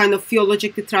 When you kind of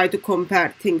theologically try to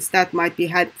compare things, that might be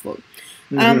helpful.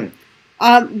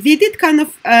 Mm-hmm. We did kind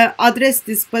of address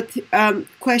this, but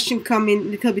question come in a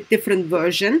little bit different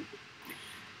version.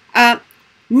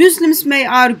 Muslims may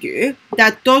argue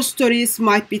that those stories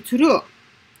might be true.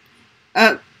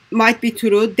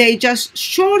 They just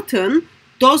shorten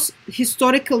those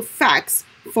historical facts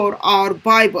for our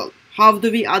Bible. How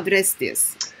do we address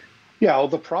this? Yeah, well,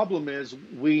 the problem is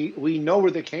we know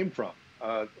where they came from.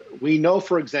 We know,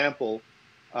 for example,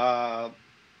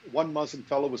 one Muslim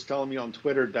fellow was telling me on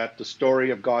Twitter that the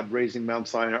story of God raising Mount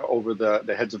Sinai over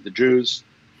the heads of the Jews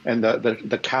and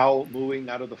the cow mooing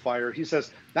out of the fire, he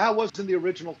says, that wasn't the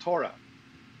original Torah.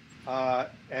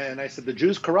 And I said, the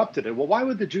Jews corrupted it. Well, why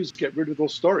would the Jews get rid of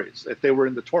those stories if they were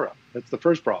in the Torah? That's the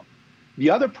first problem. The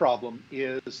other problem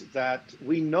is that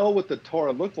we know what the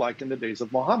Torah looked like in the days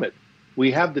of Muhammad.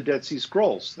 We have the Dead Sea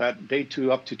Scrolls that date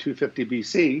to up to 250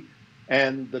 BC.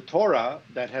 And the Torah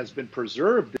that has been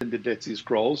preserved in the Dead Sea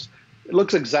Scrolls, it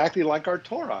looks exactly like our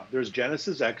Torah. There's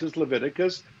Genesis, Exodus,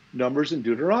 Leviticus, Numbers, and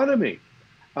Deuteronomy.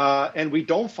 And we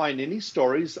don't find any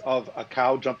stories of a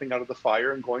cow jumping out of the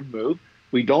fire and going moo.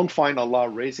 We don't find Allah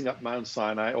raising up Mount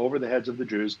Sinai over the heads of the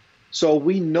Jews. So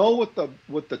we know what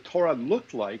the Torah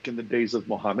looked like in the days of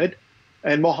Muhammad.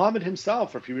 And Muhammad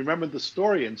himself, if you remember the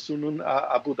story in Sunan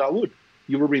Abu Dawud,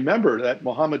 you will remember that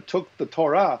Muhammad took the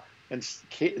Torah and,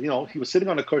 he was sitting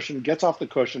on a cushion, gets off the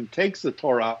cushion, takes the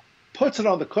Torah, puts it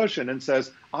on the cushion and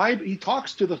says, he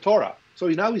talks to the Torah. So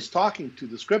now he's talking to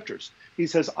the scriptures. He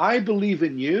says, I believe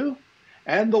in you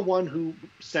and the one who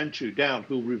sent you down,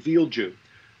 who revealed you.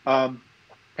 Um,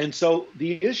 and so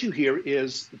the issue here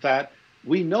is that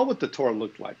we know what the Torah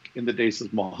looked like in the days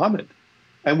of Muhammad,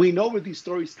 and we know where these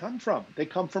stories come from. They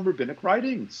come from rabbinic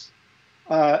writings.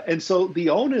 And so the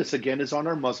onus again is on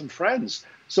our Muslim friends.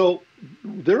 So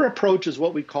their approach is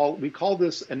what we call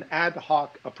this an ad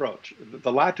hoc approach.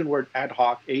 The Latin word ad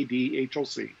hoc,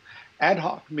 A-D-H-O-C. Ad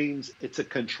hoc means it's a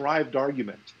contrived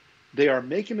argument. They are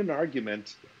making an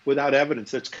argument without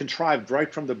evidence. It's contrived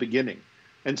right from the beginning.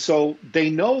 And so they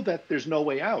know that there's no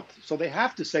way out. So they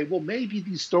have to say, well, maybe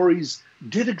these stories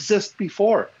did exist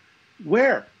before.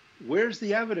 Where? Where's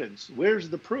the evidence? Where's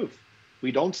the proof?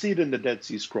 We don't see it in the Dead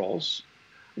Sea Scrolls.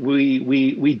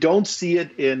 We don't see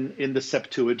it in the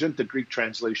Septuagint, the Greek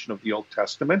translation of the Old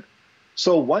Testament.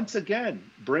 So once again,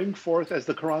 bring forth, as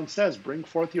the Quran says, bring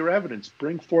forth your evidence,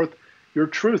 bring forth your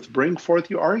truth, bring forth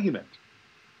your argument.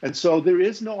 And so there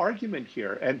is no argument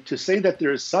here. And to say that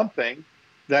there is something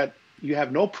that you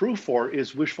have no proof for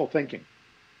is wishful thinking.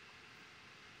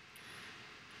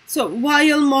 So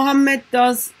while Muhammad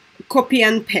does copy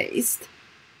and paste,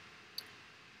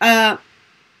 do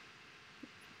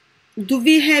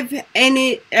we have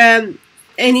any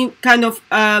kind of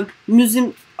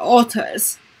Muslim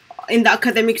authors in the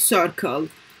academic circle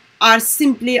are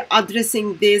simply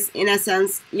addressing this in a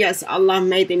sense, yes, Allah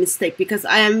made a mistake? Because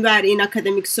I am aware in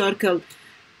academic circle,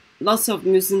 lots of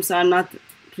Muslims are not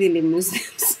really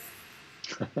Muslims.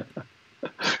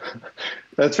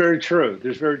 That's very true.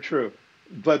 That's very true.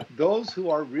 But those who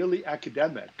are really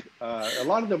academic, a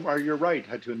lot of them are, you're right,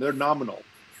 Hatun, they're nominal.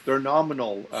 They're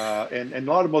nominal. And a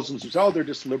lot of Muslims say, oh, they're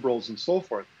just liberals and so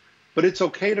forth. But it's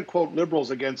okay to quote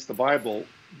liberals against the Bible,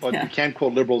 but you can't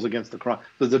quote liberals against the Quran.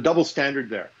 There's a double standard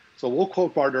there. So we'll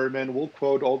quote Bart Ehrman, we'll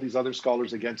quote all these other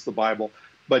scholars against the Bible,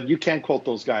 but you can't quote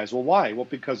those guys. Well, why? Well,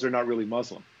 because they're not really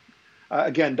Muslim.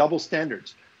 Again, double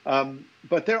standards.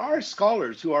 But there are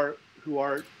scholars who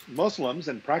are Muslims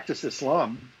and practice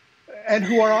Islam and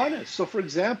who are honest. So, for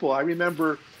example, I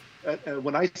remember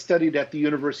when I studied at the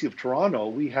University of Toronto,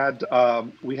 we had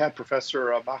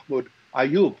Professor Mahmoud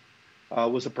Ayub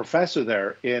was a professor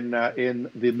there in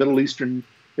the Middle Eastern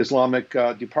Islamic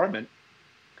department.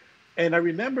 And I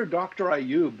remember Dr.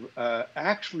 Ayub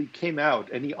actually came out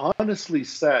and he honestly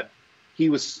said he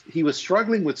was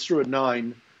struggling with Surah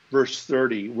 9, verse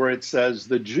 30, where it says,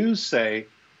 the Jews say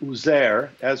Uzair,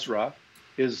 Ezra,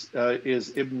 is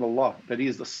Ibn Allah, that he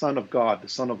is the son of God, the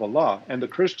son of Allah. And the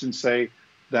Christians say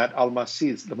that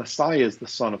Al-Masih, the Messiah, is the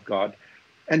son of God.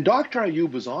 And Dr.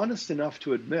 Ayub was honest enough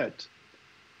to admit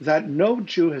that no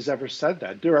Jew has ever said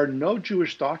that. There are no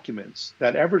Jewish documents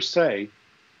that ever say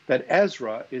that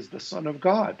Ezra is the son of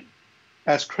God,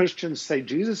 as Christians say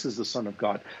Jesus is the son of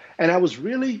God. And I was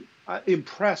really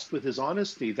impressed with his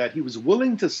honesty that he was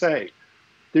willing to say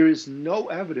there is no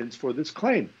evidence for this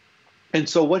claim. And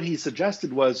so what he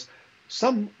suggested was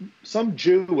some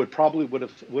Jew would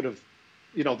have,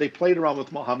 you know, they played around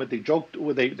with Muhammad, they joked,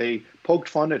 they poked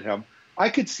fun at him. I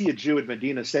could see a Jew in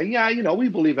Medina saying, yeah, you know, we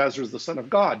believe Ezra is the son of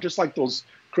God, just like those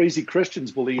crazy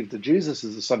Christians believed that Jesus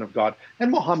is the son of God.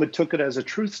 And Muhammad took it as a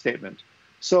truth statement.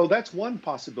 So that's one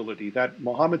possibility, that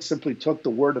Muhammad simply took the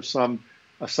word of some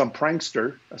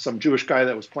prankster, some Jewish guy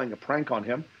that was playing a prank on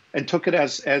him, and took it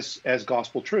as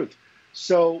gospel truth.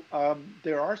 So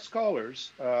there are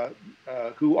scholars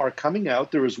who are coming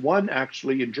out. There was one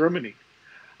actually in Germany.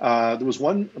 There was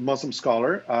one Muslim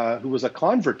scholar who was a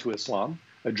convert to Islam,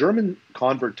 a German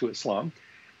convert to Islam,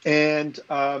 and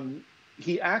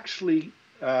he actually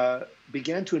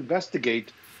began to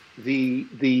investigate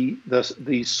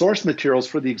the source materials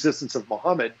for the existence of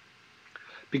Muhammad,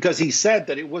 because he said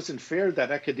that it wasn't fair that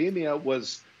academia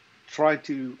was trying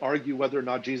to argue whether or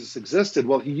not Jesus existed.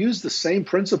 Well, he used the same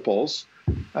principles,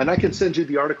 and I can send you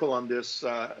the article on this,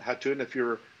 Hatun, if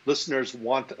your listeners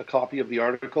want a copy of the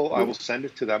article, I will send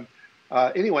it to them.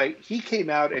 Anyway, he came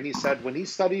out and he said when he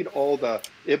studied all the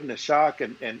Ibn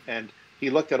Ishaq and he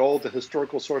looked at all the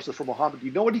historical sources for Muhammad,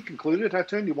 you know what he concluded,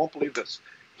 Hatun? You won't believe this.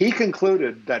 He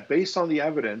concluded that based on the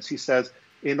evidence, he says,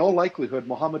 in all likelihood,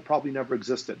 Muhammad probably never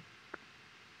existed.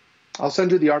 I'll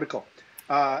send you the article.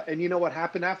 And you know what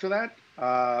happened after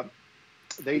that?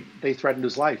 They threatened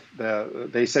his life.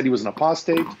 They said he was an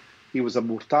apostate, he was a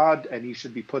murtad, and he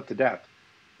should be put to death.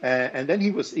 And then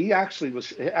he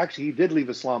actually did leave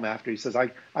Islam after. He says,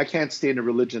 I can't stay in a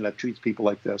religion that treats people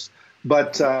like this.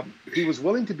 But he was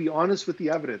willing to be honest with the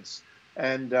evidence.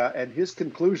 And his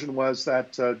conclusion was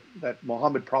that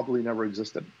Muhammad probably never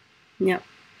existed. Yeah.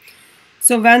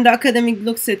 So when the academic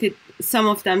looks at it, some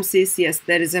of them says, yes,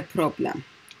 there is a problem.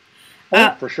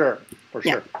 For sure. For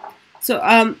sure. So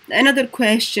another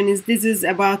question is, this is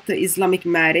about the Islamic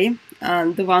marriage.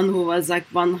 and the one who was like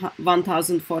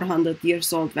 1,400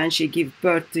 years old when she gave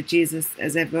birth to Jesus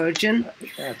as a virgin.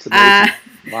 That's amazing.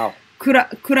 Wow.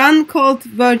 Quran called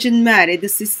Virgin Mary the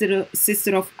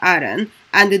sister of Aaron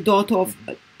and the daughter of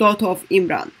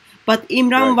Imran. But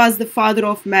Imran was the father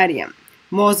of Maryam,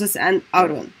 Moses, and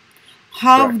Aaron.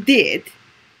 How did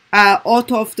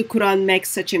author of the Quran make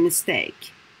such a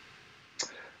mistake?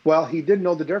 Well, he didn't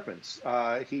know the difference.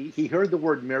 He heard the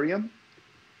word Miriam,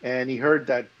 and he heard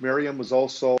that Miriam was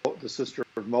also the sister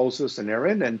of Moses and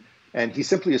Aaron, and he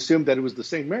simply assumed that it was the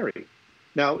same Mary.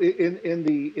 Now, in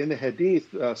the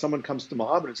Hadith, someone comes to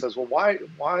Muhammad and says, "Well,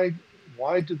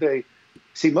 why do they?"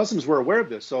 See, Muslims were aware of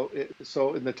this.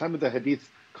 So in the time of the Hadith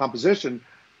composition,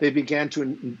 they began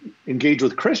to engage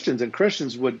with Christians, and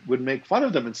Christians would make fun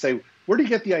of them and say, "Where do you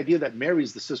get the idea that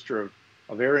Mary's the sister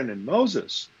of Aaron and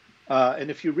Moses?" And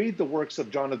if you read the works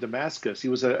of John of Damascus, he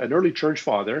was an early church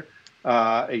father,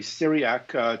 a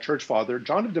Syriac church father.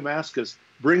 John of Damascus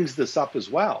brings this up as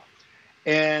well.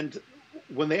 And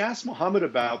when they asked Muhammad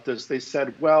about this, they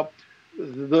said, well,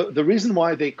 the reason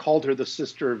why they called her the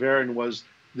sister of Aaron was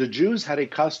the Jews had a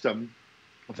custom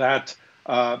that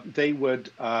they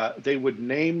would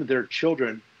name their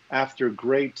children after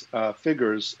great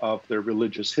figures of their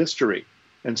religious history.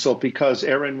 And so because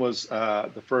Aaron was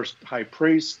the first high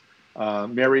priest,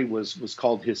 Mary was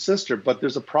called his sister. But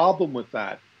there's a problem with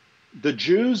that. The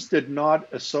Jews did not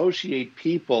associate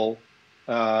people.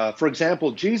 For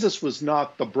example, Jesus was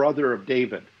not the brother of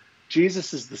David.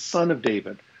 Jesus is the son of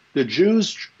David. The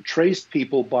Jews traced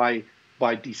people by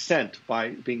descent, by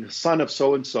being the son of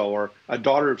so-and-so or a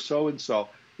daughter of so-and-so.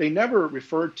 They never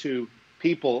referred to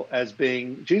people as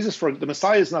being Jesus. For the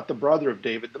Messiah is not the brother of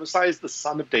David. The Messiah is the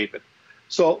son of David.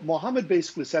 So Muhammad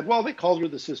basically said, well, they called her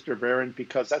the sister of Aaron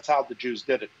because that's how the Jews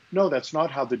did it. No, that's not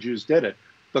how the Jews did it.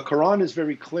 The Quran is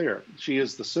very clear. She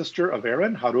is the sister of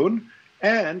Aaron, Hatun,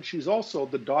 and she's also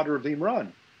the daughter of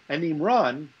Imran. And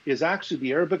Imran is actually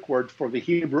the Arabic word for the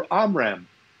Hebrew Amram,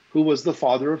 who was the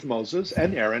father of Moses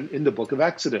and Aaron in the book of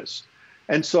Exodus.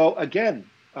 And so, again,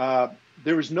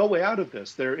 there is no way out of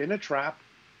this. They're in a trap.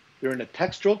 They're in a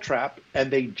textual trap,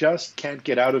 and they just can't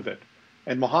get out of it.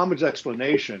 And Muhammad's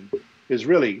explanation is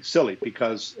really silly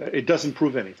because it doesn't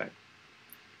prove anything.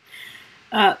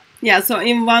 Yeah, so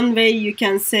in one way you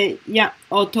can say, yeah,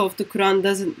 author of the Quran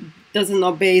doesn't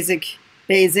know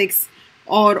basics,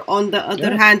 or on the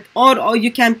other hand, or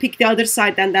you can pick the other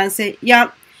side and then say,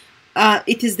 yeah,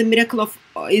 it is the miracle of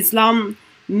Islam.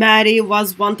 Mary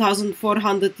was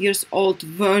 1,400 years old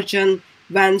virgin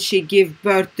when she gave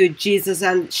birth to Jesus,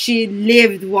 and she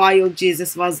lived while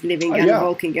Jesus was living and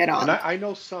walking around. And I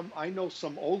know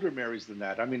some older Marys than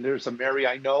that. I mean, there's a Mary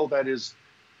I know that is,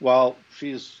 well,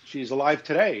 she's alive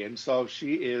today, and so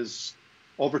she is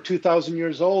over 2,000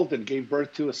 years old and gave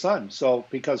birth to a son. So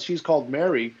because she's called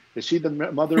Mary, is she the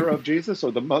mother of Jesus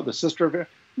or the sister of?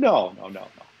 No.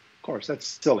 Of course, that's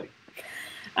silly.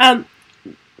 I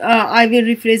will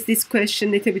rephrase this question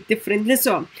a little bit differently.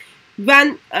 So,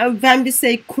 when we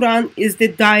say Quran is the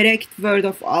direct word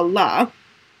of Allah,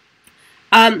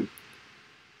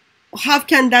 how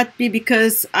can that be?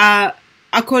 Because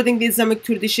according to Islamic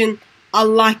tradition,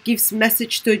 Allah gives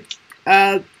message to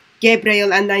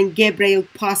Gabriel, and then Gabriel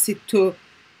pass it to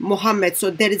Muhammad.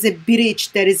 So there is a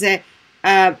bridge. There is a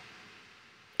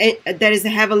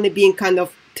heavenly being kind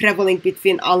of traveling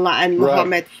between Allah and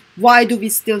Muhammad. Why do we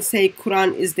still say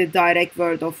Quran is the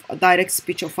direct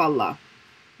speech of Allah?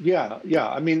 Yeah.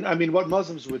 I mean, what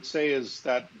Muslims would say is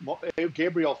that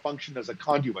Gabriel functioned as a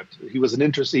conduit. He was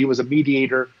he was a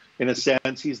mediator in a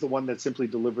sense. He's the one that simply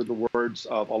delivered the words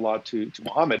of Allah to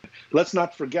Muhammad. Let's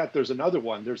not forget there's another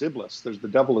one. There's Iblis. There's the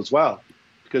devil as well.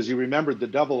 Because you remember the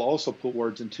devil also put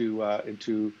words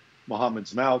into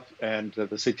Muhammad's mouth, and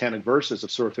the satanic verses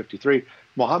of Surah 53.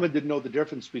 Muhammad didn't know the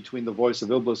difference between the voice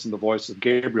of Iblis and the voice of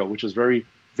Gabriel, which is very,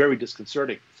 very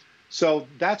disconcerting. So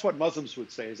that's what Muslims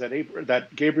would say, is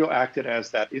that Gabriel acted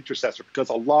as that intercessor because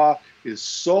Allah is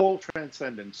so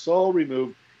transcendent, so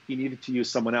removed, he needed to use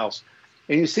someone else.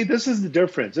 And you see, this is the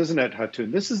difference, isn't it,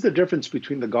 Hatun? This is the difference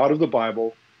between the God of the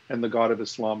Bible and the God of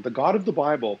Islam. The God of the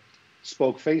Bible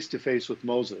spoke face to face with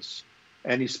Moses,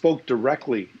 and he spoke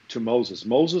directly to Moses.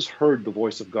 Moses heard the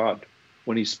voice of God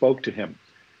when he spoke to him.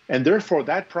 And therefore,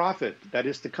 that prophet that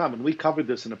is to come, and we covered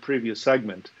this in a previous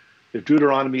segment, if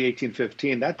Deuteronomy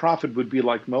 18:15, that prophet would be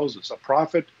like Moses, a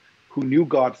prophet who knew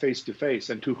God face to face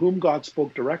and to whom God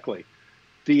spoke directly.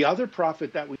 The other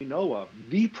prophet that we know of,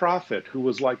 the prophet who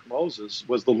was like Moses,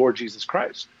 was the Lord Jesus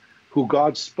Christ, who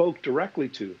God spoke directly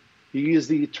to. He is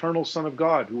the eternal Son of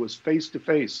God who was face to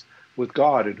face with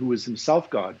God and who is himself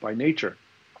God by nature.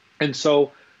 And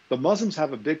so the Muslims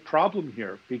have a big problem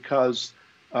here because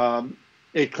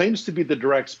it claims to be the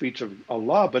direct speech of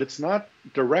Allah, but it's not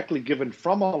directly given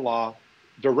from Allah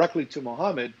directly to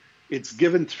Muhammad. It's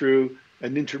given through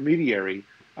an intermediary,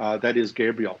 that is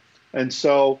Gabriel. And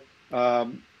so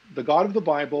the God of the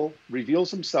Bible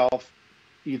reveals himself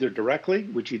either directly,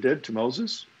 which he did to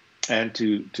Moses and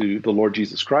to the Lord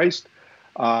Jesus Christ,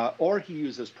 or he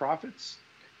uses prophets.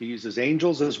 He uses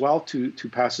angels as well to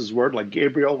pass his word, like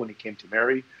Gabriel when he came to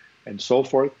Mary and so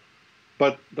forth.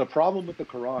 But the problem with the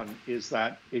Quran is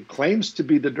that it claims to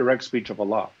be the direct speech of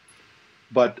Allah.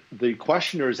 But the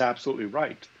questioner is absolutely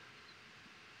right.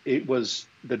 It was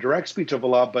the direct speech of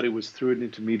Allah, but it was through an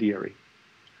intermediary.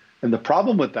 And the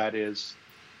problem with that is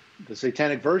the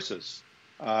satanic verses.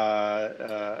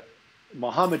 Muhammad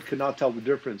could not tell the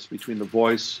difference between the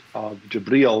voice of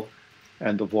Jibreel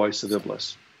and the voice of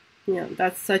Iblis. Yeah,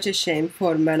 that's such a shame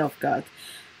for men of God.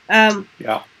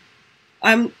 Yeah.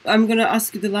 I'm gonna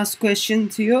ask you the last question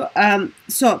to you.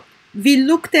 So we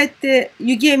looked at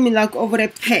you gave me like over a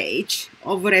page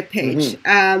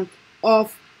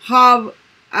of how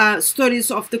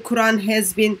stories of the Quran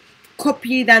has been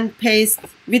copied and pasted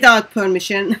without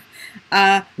permission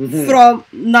from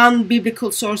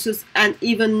non-biblical sources and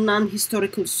even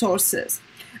non-historical sources.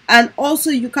 And also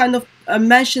you kind of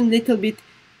mentioned a little bit,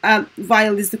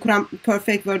 while is the Quran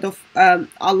perfect word of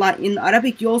Allah in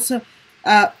Arabic, you also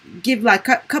give like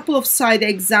a couple of side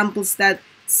examples that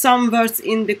some words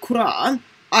in the Quran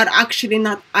are actually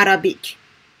not Arabic.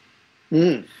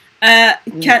 Can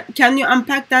you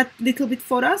unpack that little bit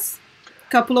for us?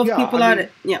 Couple of people are.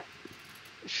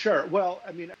 Sure. Well,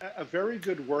 I mean, a very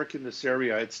good work in this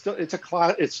area. It's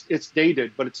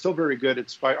dated, but it's still very good.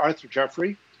 It's by Arthur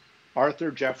Jeffrey,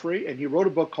 and he wrote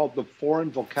a book called The Foreign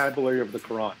Vocabulary of the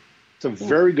Quran. It's a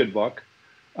very good book.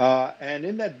 And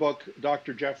in that book,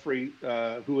 Dr. Jeffrey,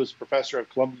 who was professor at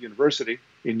Columbia University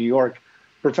in New York,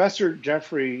 Professor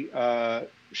Jeffrey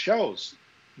shows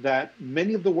that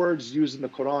many of the words used in the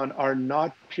Quran are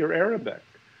not pure Arabic.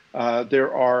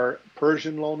 There are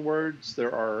Persian loanwords,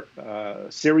 there are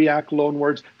Syriac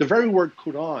loanwords. The very word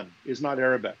Quran is not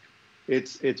Arabic.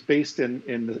 It's based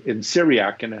in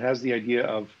Syriac, and it has the idea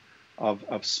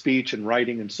of speech and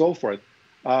writing and so forth.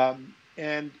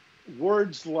 And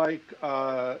words like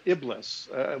Iblis.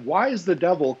 Why is the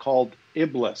devil called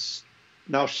Iblis?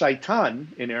 Now, shaitan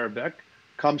in Arabic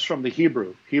comes from the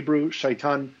Hebrew. Hebrew,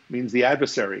 shaitan means the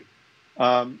adversary.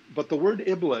 But the word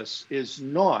Iblis is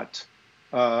not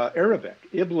Arabic.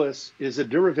 Iblis is a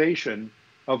derivation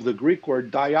of the Greek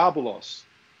word diabolos,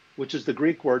 which is the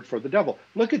Greek word for the devil.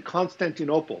 Look at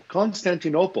Constantinople.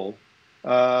 Constantinople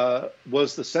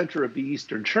was the center of the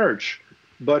Eastern Church.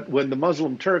 But when the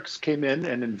Muslim Turks came in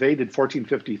and invaded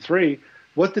 1453,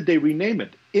 what did they rename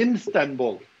it?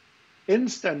 Istanbul.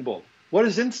 Istanbul. What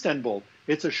is Istanbul?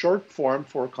 It's a short form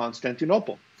for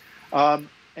Constantinople.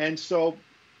 And so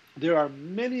there are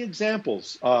many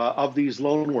examples of these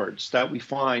loanwords that we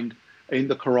find in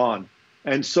the Quran.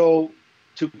 And so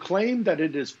to claim that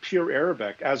it is pure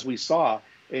Arabic, as we saw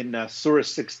in Surah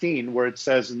 16, where it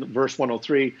says in verse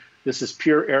 103, this is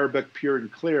pure Arabic, pure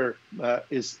and clear, that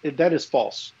is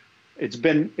false. It's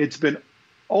been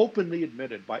openly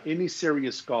admitted by any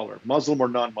serious scholar, Muslim or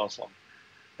non-Muslim,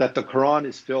 that the Quran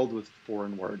is filled with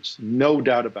foreign words. No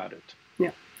doubt about it.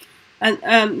 Yeah.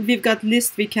 And we've got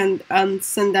lists, we can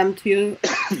send them to you.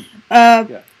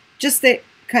 Just a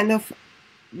kind of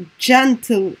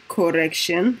gentle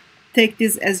correction. Take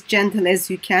this as gentle as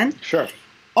you can. Sure.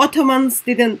 Ottomans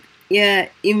didn't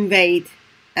invade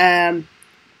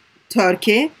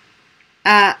Turkey.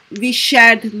 We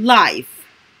shared life.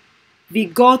 We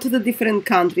go to the different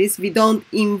countries. We don't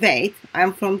invade.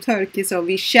 I'm from Turkey, so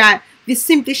we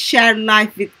simply share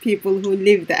life with people who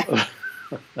live there.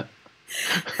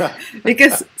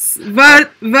 Because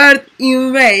word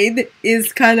invade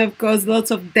is kind of cause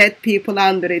lots of dead people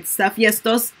under it stuff. Yes,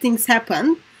 those things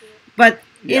happen, but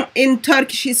in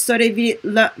Turkish history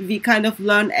we kind of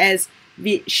learn as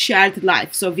we shared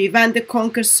life. So we went to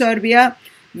conquer Serbia,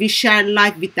 we shared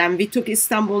life with them. We took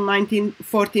Istanbul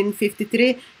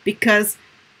 1453 because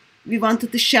we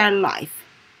wanted to share life.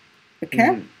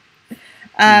 Okay.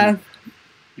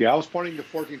 Yeah, I was pointing to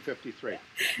 1453.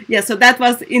 Yeah, so that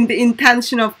was in the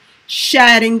intention of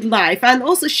sharing life and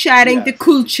also sharing the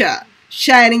culture,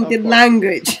 sharing the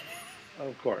language.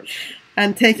 Of course.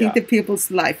 And taking the people's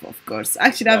life, of course.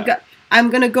 Actually, I'm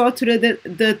going to go through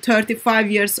the 35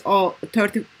 years or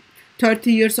 30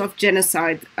 years of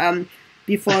genocide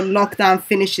before lockdown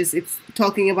finishes. It's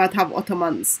talking about how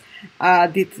Ottomans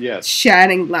did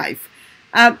sharing life.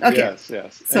 Okay. Yes,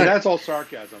 yes. And Sorry. that's all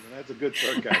sarcasm, and that's a good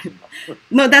sarcasm.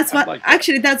 No, that's I what like that.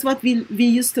 actually that's what we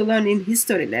used to learn in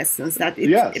history lessons. That it's a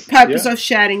Yes, purpose of yes.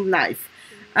 sharing life.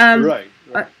 Um, Right,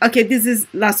 right. okay, this is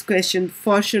last question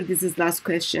for sure. This is last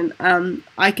question.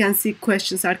 I can see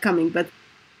questions are coming, but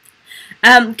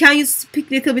can you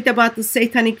speak a little bit about the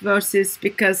satanic verses,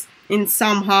 because in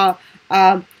somehow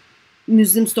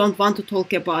Muslims don't want to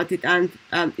talk about it, and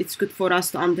it's good for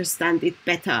us to understand it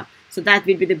better. So that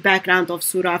will be the background of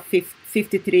Surah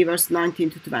 53, verse 19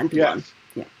 to 21. Yes,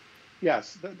 Yeah.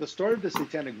 yes. The story of the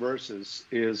satanic verses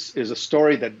is a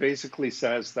story that basically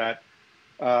says that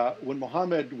when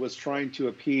Muhammad was trying to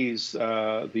appease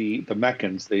the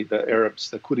Meccans, the Arabs,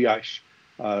 the Quraysh,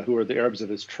 who are the Arabs of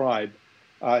his tribe,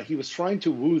 he was trying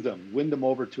to woo them, win them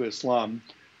over to Islam.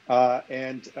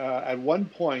 And at one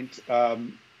point,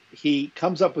 he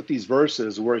comes up with these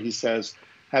verses where he says,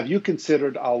 "Have you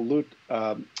considered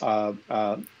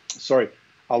sorry,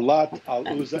 Allat, Al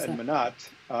Uzza, and Manat?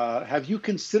 Have you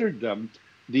considered them,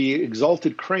 the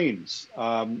exalted cranes?"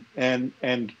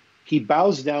 And he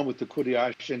bows down with the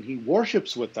Quraysh and he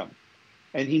worships with them.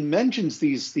 And he mentions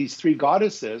these three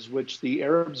goddesses, which the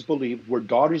Arabs believed were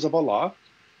daughters of Allah.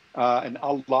 And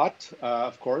Allat,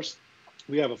 of course,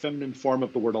 we have a feminine form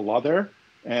of the word Allah there.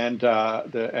 And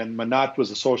Manat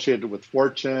was associated with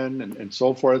fortune and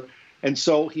so forth. And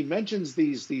so he mentions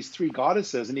these three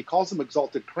goddesses, and he calls them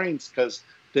exalted cranes because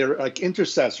they're like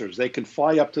intercessors. They can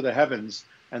fly up to the heavens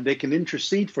and they can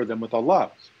intercede for them with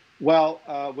Allah. Well,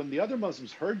 when the other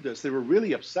Muslims heard this, they were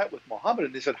really upset with Muhammad,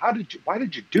 and they said, why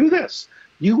did you do this?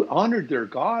 You honored their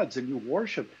gods and you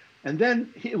worshiped. And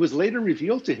then it was later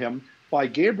revealed to him by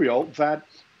Gabriel that,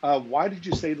 why did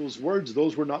you say those words?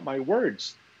 Those were not my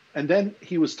words. And then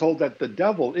he was told that the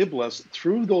devil, Iblis,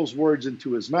 threw those words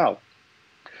into his mouth.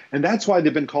 And that's why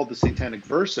they've been called the satanic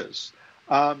verses.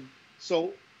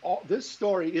 This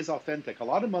story is authentic. A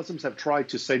lot of Muslims have tried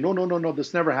to say, no,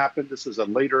 this never happened. This is a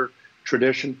later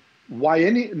tradition.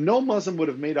 No Muslim would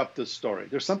have made up this story.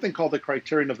 There's something called the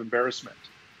criterion of embarrassment,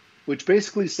 which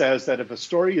basically says that if a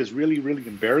story is really, really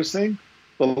embarrassing,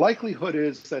 the likelihood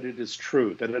is that it is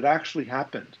true, that it actually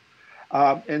happened.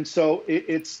 And so it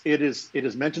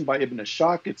is mentioned by Ibn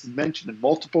Ashaq. It's mentioned in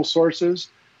multiple sources.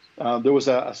 There was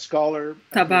a scholar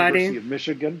at the University of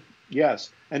Michigan.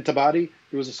 Yes, and Tabari.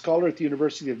 There was a scholar at the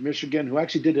University of Michigan who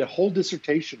actually did a whole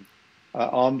dissertation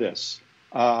on this.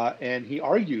 And he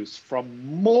argues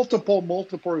from multiple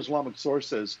Islamic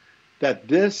sources that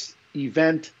this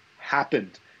event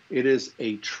happened. It is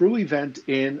a true event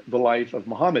in the life of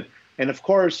Muhammad. And of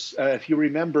course, if you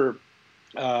remember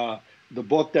the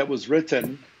book that was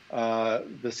written,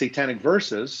 The Satanic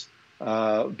Verses,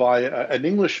 by an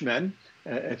Englishman,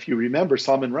 if you remember,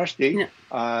 Salman Rushdie,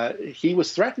 he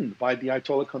was threatened by the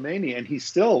Ayatollah Khomeini, and he's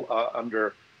still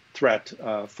under threat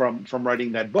from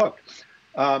writing that book.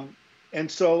 And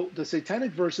so the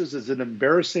Satanic Verses is an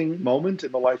embarrassing moment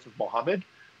in the life of Muhammad.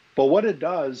 But what it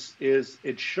does is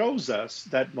it shows us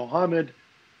that Muhammad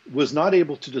was not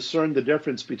able to discern the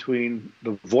difference between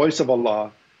the voice of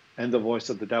Allah and the voice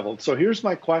of the devil. So here's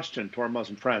my question to our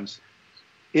Muslim friends.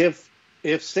 If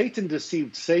Satan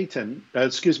deceived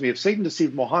if Satan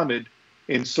deceived Muhammad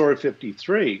in Surah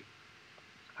 53,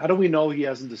 how do we know he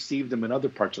hasn't deceived him in other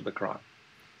parts of the Quran?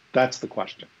 That's the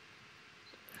question.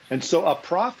 And so a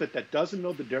prophet that doesn't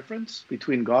know the difference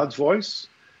between God's voice,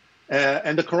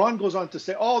 and the Quran goes on to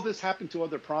say, oh, this happened to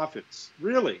other prophets.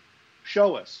 Really?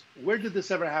 Show us. Where did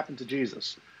this ever happen to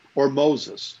Jesus or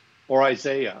Moses or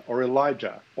Isaiah or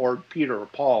Elijah or Peter or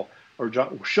Paul or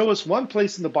John? Show us one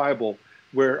place in the Bible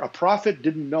where a prophet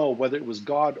didn't know whether it was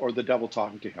God or the devil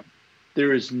talking to him.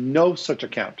 There is no such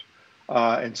account.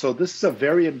 And so this is a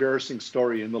very embarrassing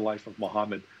story in the life of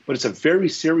Muhammad, but it's a very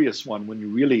serious one when you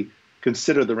really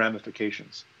consider the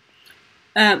ramifications.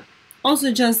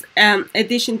 Also, just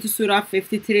addition to Surah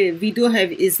 53, we do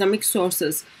have Islamic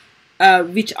sources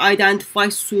which identify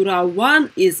Surah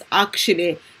 1 is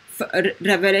actually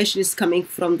revelation is coming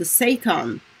from the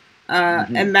Satan.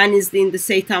 A man is in the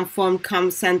Satan form,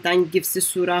 comes and then gives the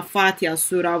Surah Fatiha,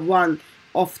 Surah 1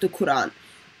 of the Quran.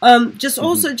 Just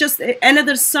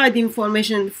another side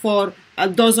information for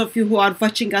those of you who are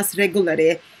watching us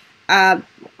regularly.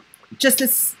 Just a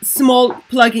small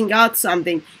plugging out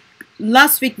something.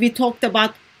 Last week we talked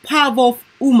about power of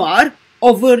Umar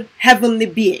over heavenly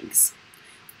beings.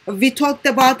 We talked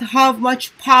about how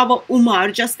much power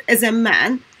Umar, just as a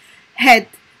man, had,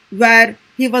 where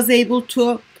he was able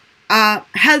to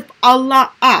help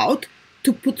Allah out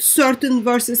to put certain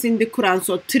verses in the Quran.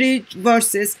 So 3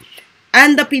 verses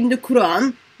end up in the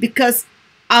Quran because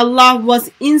Allah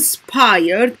was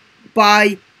inspired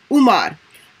by Umar.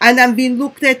 And then we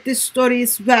looked at the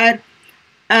stories where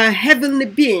heavenly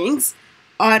beings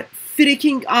are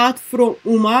freaking out from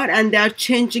Umar and they are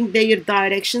changing their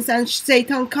directions, and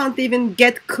Satan can't even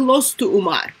get close to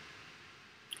Umar.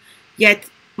 Yet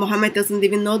Muhammad doesn't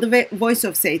even know the voice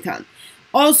of Satan.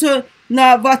 Also,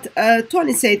 now what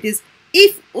Tony said is,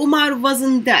 if Umar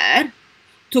wasn't there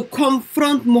to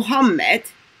confront Muhammad,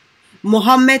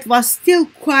 Muhammad was still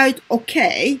quite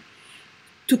okay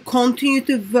to continue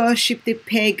to worship the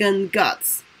pagan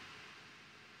gods.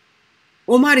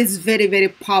 Umar is very, very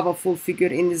powerful figure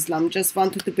in Islam. Just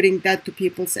wanted to bring that to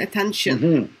people's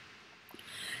attention.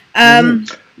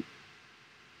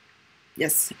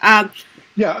 Yes.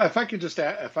 Yeah, if I could just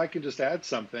add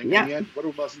something. Yeah. In the end, what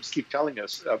do Muslims keep telling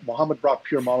us? Muhammad brought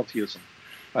pure monotheism.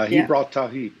 He Yeah. brought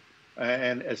Tawheed,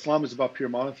 and Islam is about pure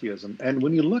monotheism. And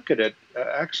when you look at it,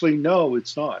 actually, no,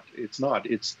 it's not. It's not.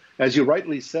 It's, as you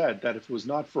rightly said, that if it was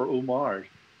not for Umar,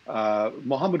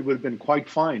 Muhammad would have been quite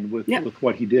fine with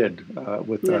what he did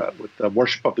with the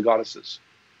worship of the goddesses.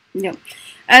 Yeah,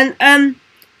 and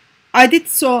I did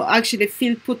so actually.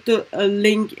 Phil put the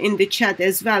link in the chat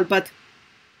as well, but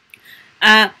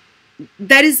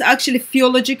there is actually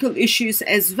theological issues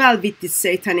as well with these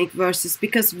satanic verses,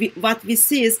 because what we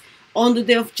see is on the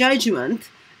day of judgment,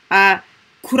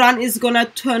 Quran is gonna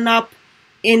turn up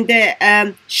in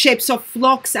the shapes of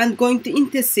flocks and going to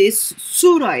intercede.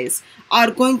 Surahs are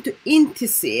going to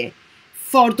intercede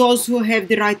for those who have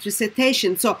the right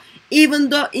recitation. So even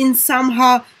though in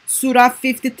somehow Surah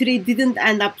 53 didn't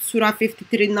end up, Surah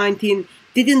 53:19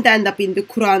 didn't end up in the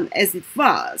Quran as it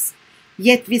was,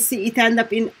 yet we see it end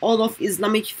up in all of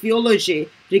Islamic theology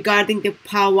regarding the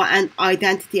power and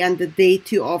identity and the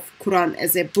deity of Quran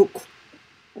as a book.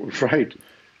 Right.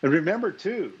 And remember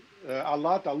too,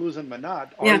 Allah, Taluz, and Manat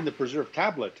are in the preserved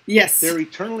tablet. Yes. They're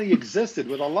eternally existed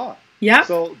with Allah. Yeah.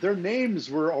 So their names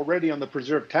were already on the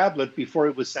preserved tablet before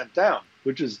it was sent down,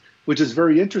 which is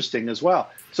very interesting as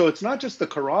well. So it's not just the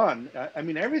Quran. I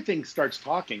mean, everything starts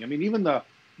talking. I mean, even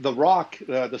the rock,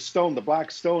 the stone, the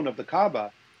black stone of the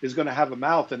Kaaba is going to have a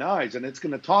mouth and eyes, and it's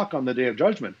going to talk on the Day of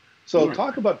Judgment. So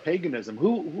talk about paganism.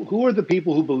 Who are the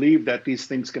people who believe that these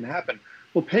things can happen?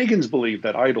 Well, pagans believe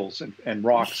that idols and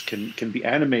rocks can be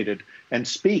animated and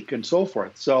speak and so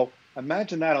forth. So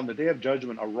imagine that on the Day of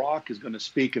Judgment, a rock is going to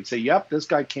speak and say, yep, this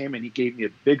guy came and he gave me a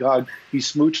big hug. He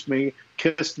smooched me,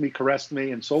 kissed me, caressed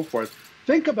me, and so forth.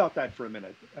 Think about that for a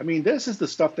minute. I mean, this is the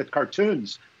stuff that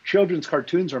children's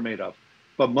cartoons are made of.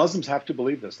 But Muslims have to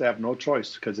believe this. They have no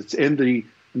choice because it's in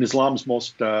Islam's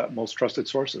most trusted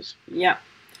sources. Yeah.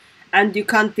 And you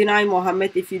can't deny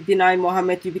Muhammad. If you deny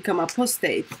Muhammad, you become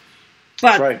apostate.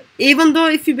 But even though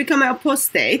if you become an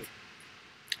apostate,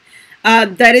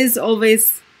 there is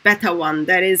always better one.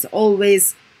 There is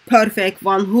always perfect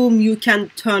one whom you can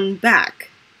turn back.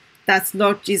 That's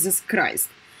Lord Jesus Christ.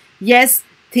 Yes,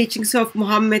 teachings of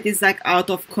Muhammad is like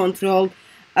out of control.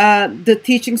 The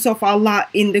teachings of Allah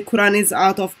in the Quran is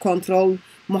out of control.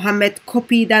 Muhammad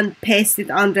copied and pasted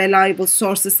unreliable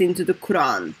sources into the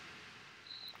Quran.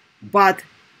 But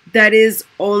there is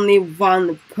only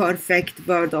one perfect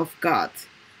word of God,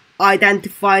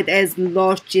 identified as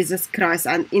Lord Jesus Christ.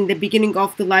 And in the beginning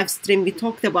of the live stream, we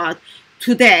talked about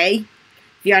today,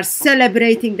 we are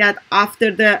celebrating that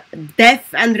after the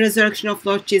death and resurrection of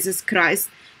Lord Jesus Christ,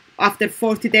 after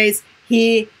 40 days,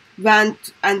 he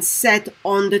went and sat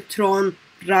on the throne,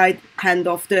 right hand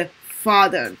of the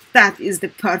Father. That is the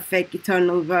perfect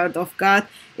eternal word of God.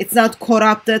 It's not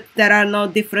corrupted. There are no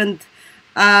different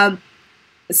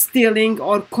stealing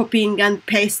or copying and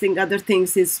pasting other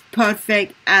things. Is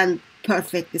perfect and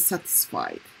perfectly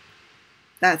satisfied.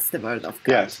 That's the word of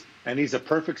God. Yes, and he's a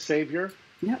perfect savior.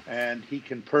 Yeah. And he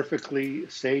can perfectly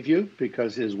save you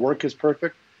because his work is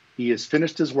perfect. He has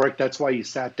finished his work. That's why he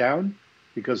sat down,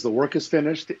 because the work is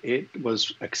finished. It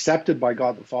was accepted by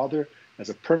God the Father as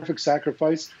a perfect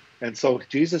sacrifice. And so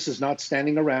Jesus is not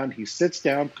standing around. He sits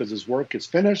down because his work is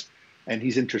finished and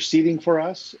he's interceding for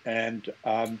us. And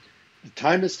the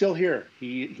time is still here.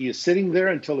 He is sitting there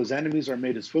until his enemies are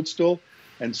made his footstool.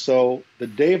 And so the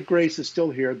day of grace is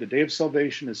still here. The day of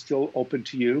salvation is still open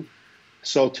to you.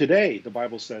 So today, the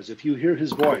Bible says, if you hear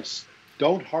his voice,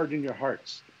 don't harden your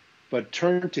hearts, but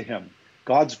turn to him.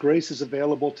 God's grace is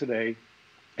available today.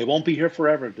 It won't be here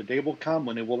forever. The day will come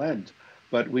when it will end.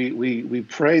 But we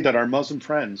pray that our Muslim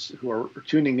friends who are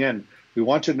tuning in, we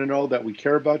want you to know that we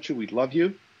care about you, we love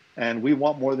you, and we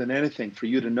want more than anything for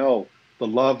you to know the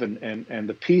love and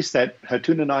the peace that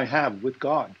Hatun and I have with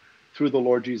God through the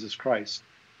Lord Jesus Christ.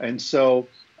 And so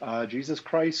Jesus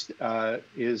Christ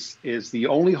is the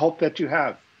only hope that you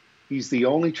have. He's the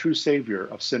only true Savior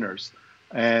of sinners.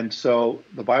 And so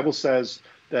the Bible says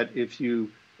that if you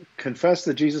confess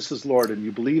that Jesus is Lord and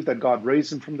you believe that God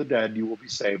raised him from the dead, you will be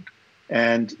saved.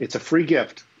 And it's a free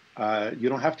gift. You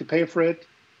don't have to pay for it.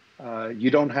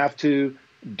 You don't have to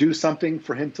do something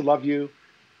for him to love you.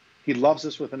 He loves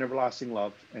us with an everlasting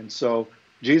love. And so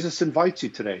Jesus invites you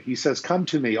today. He says, come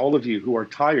to me, all of you who are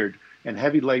tired and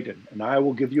heavy laden, and I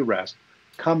will give you rest.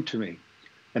 Come to me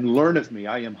and learn of me.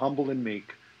 I am humble and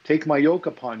meek. Take my yoke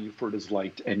upon you, for it is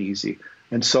light and easy.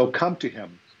 And so come to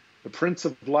him. The Prince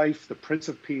of Life, the Prince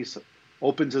of Peace,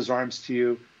 opens his arms to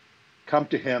you. Come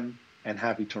to him and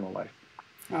have eternal life.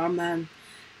 Amen.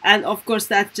 And of course,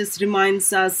 that just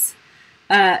reminds us,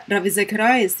 Rabbi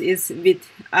Zacharias is with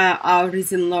our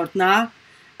risen Lord now,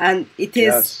 and it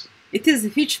is a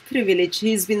huge privilege.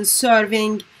 He's been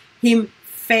serving him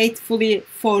faithfully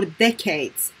for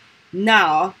decades.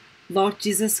 Now, Lord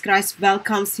Jesus Christ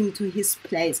welcomes him to his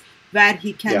place where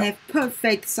he can have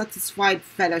perfect, satisfied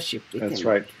fellowship with him. That's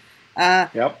right.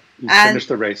 You finished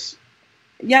the race.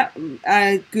 Yeah,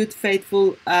 a good,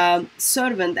 faithful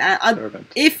servant.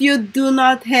 If you do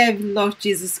not have Lord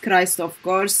Jesus Christ, of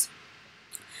course,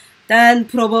 then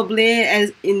probably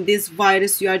as in this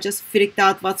virus, you are just freaked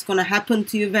out what's going to happen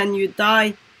to you when you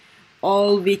die.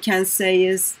 All we can say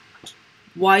is,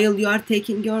 while you are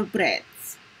taking your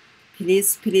breaths,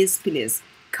 please, please, please,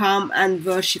 come and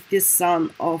worship the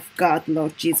Son of God,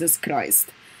 Lord Jesus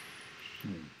Christ.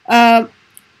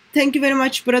 Thank you very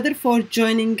much, brother, for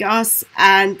joining us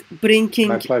and bringing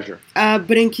my pleasure.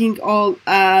 Bringing all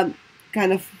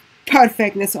kind of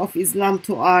perfectness of Islam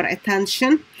to our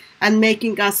attention and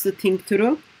making us to think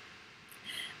through.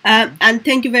 And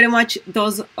thank you very much,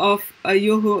 those of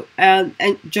you who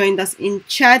joined us in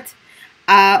chat.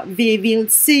 We will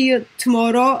see you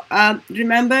tomorrow.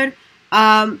 Remember,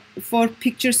 for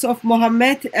pictures of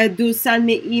Muhammad, do send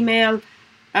me email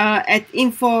at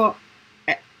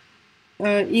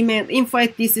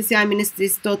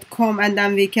info@dcciministries.com, and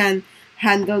then we can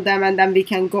handle them, and then we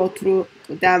can go through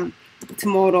them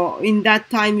tomorrow. In that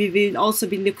time, we will also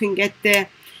be looking at the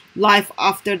life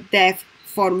after death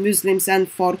for Muslims and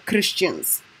for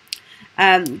Christians.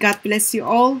 God bless you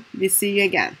all. We'll see you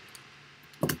again.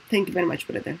 Thank you very much,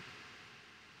 brother.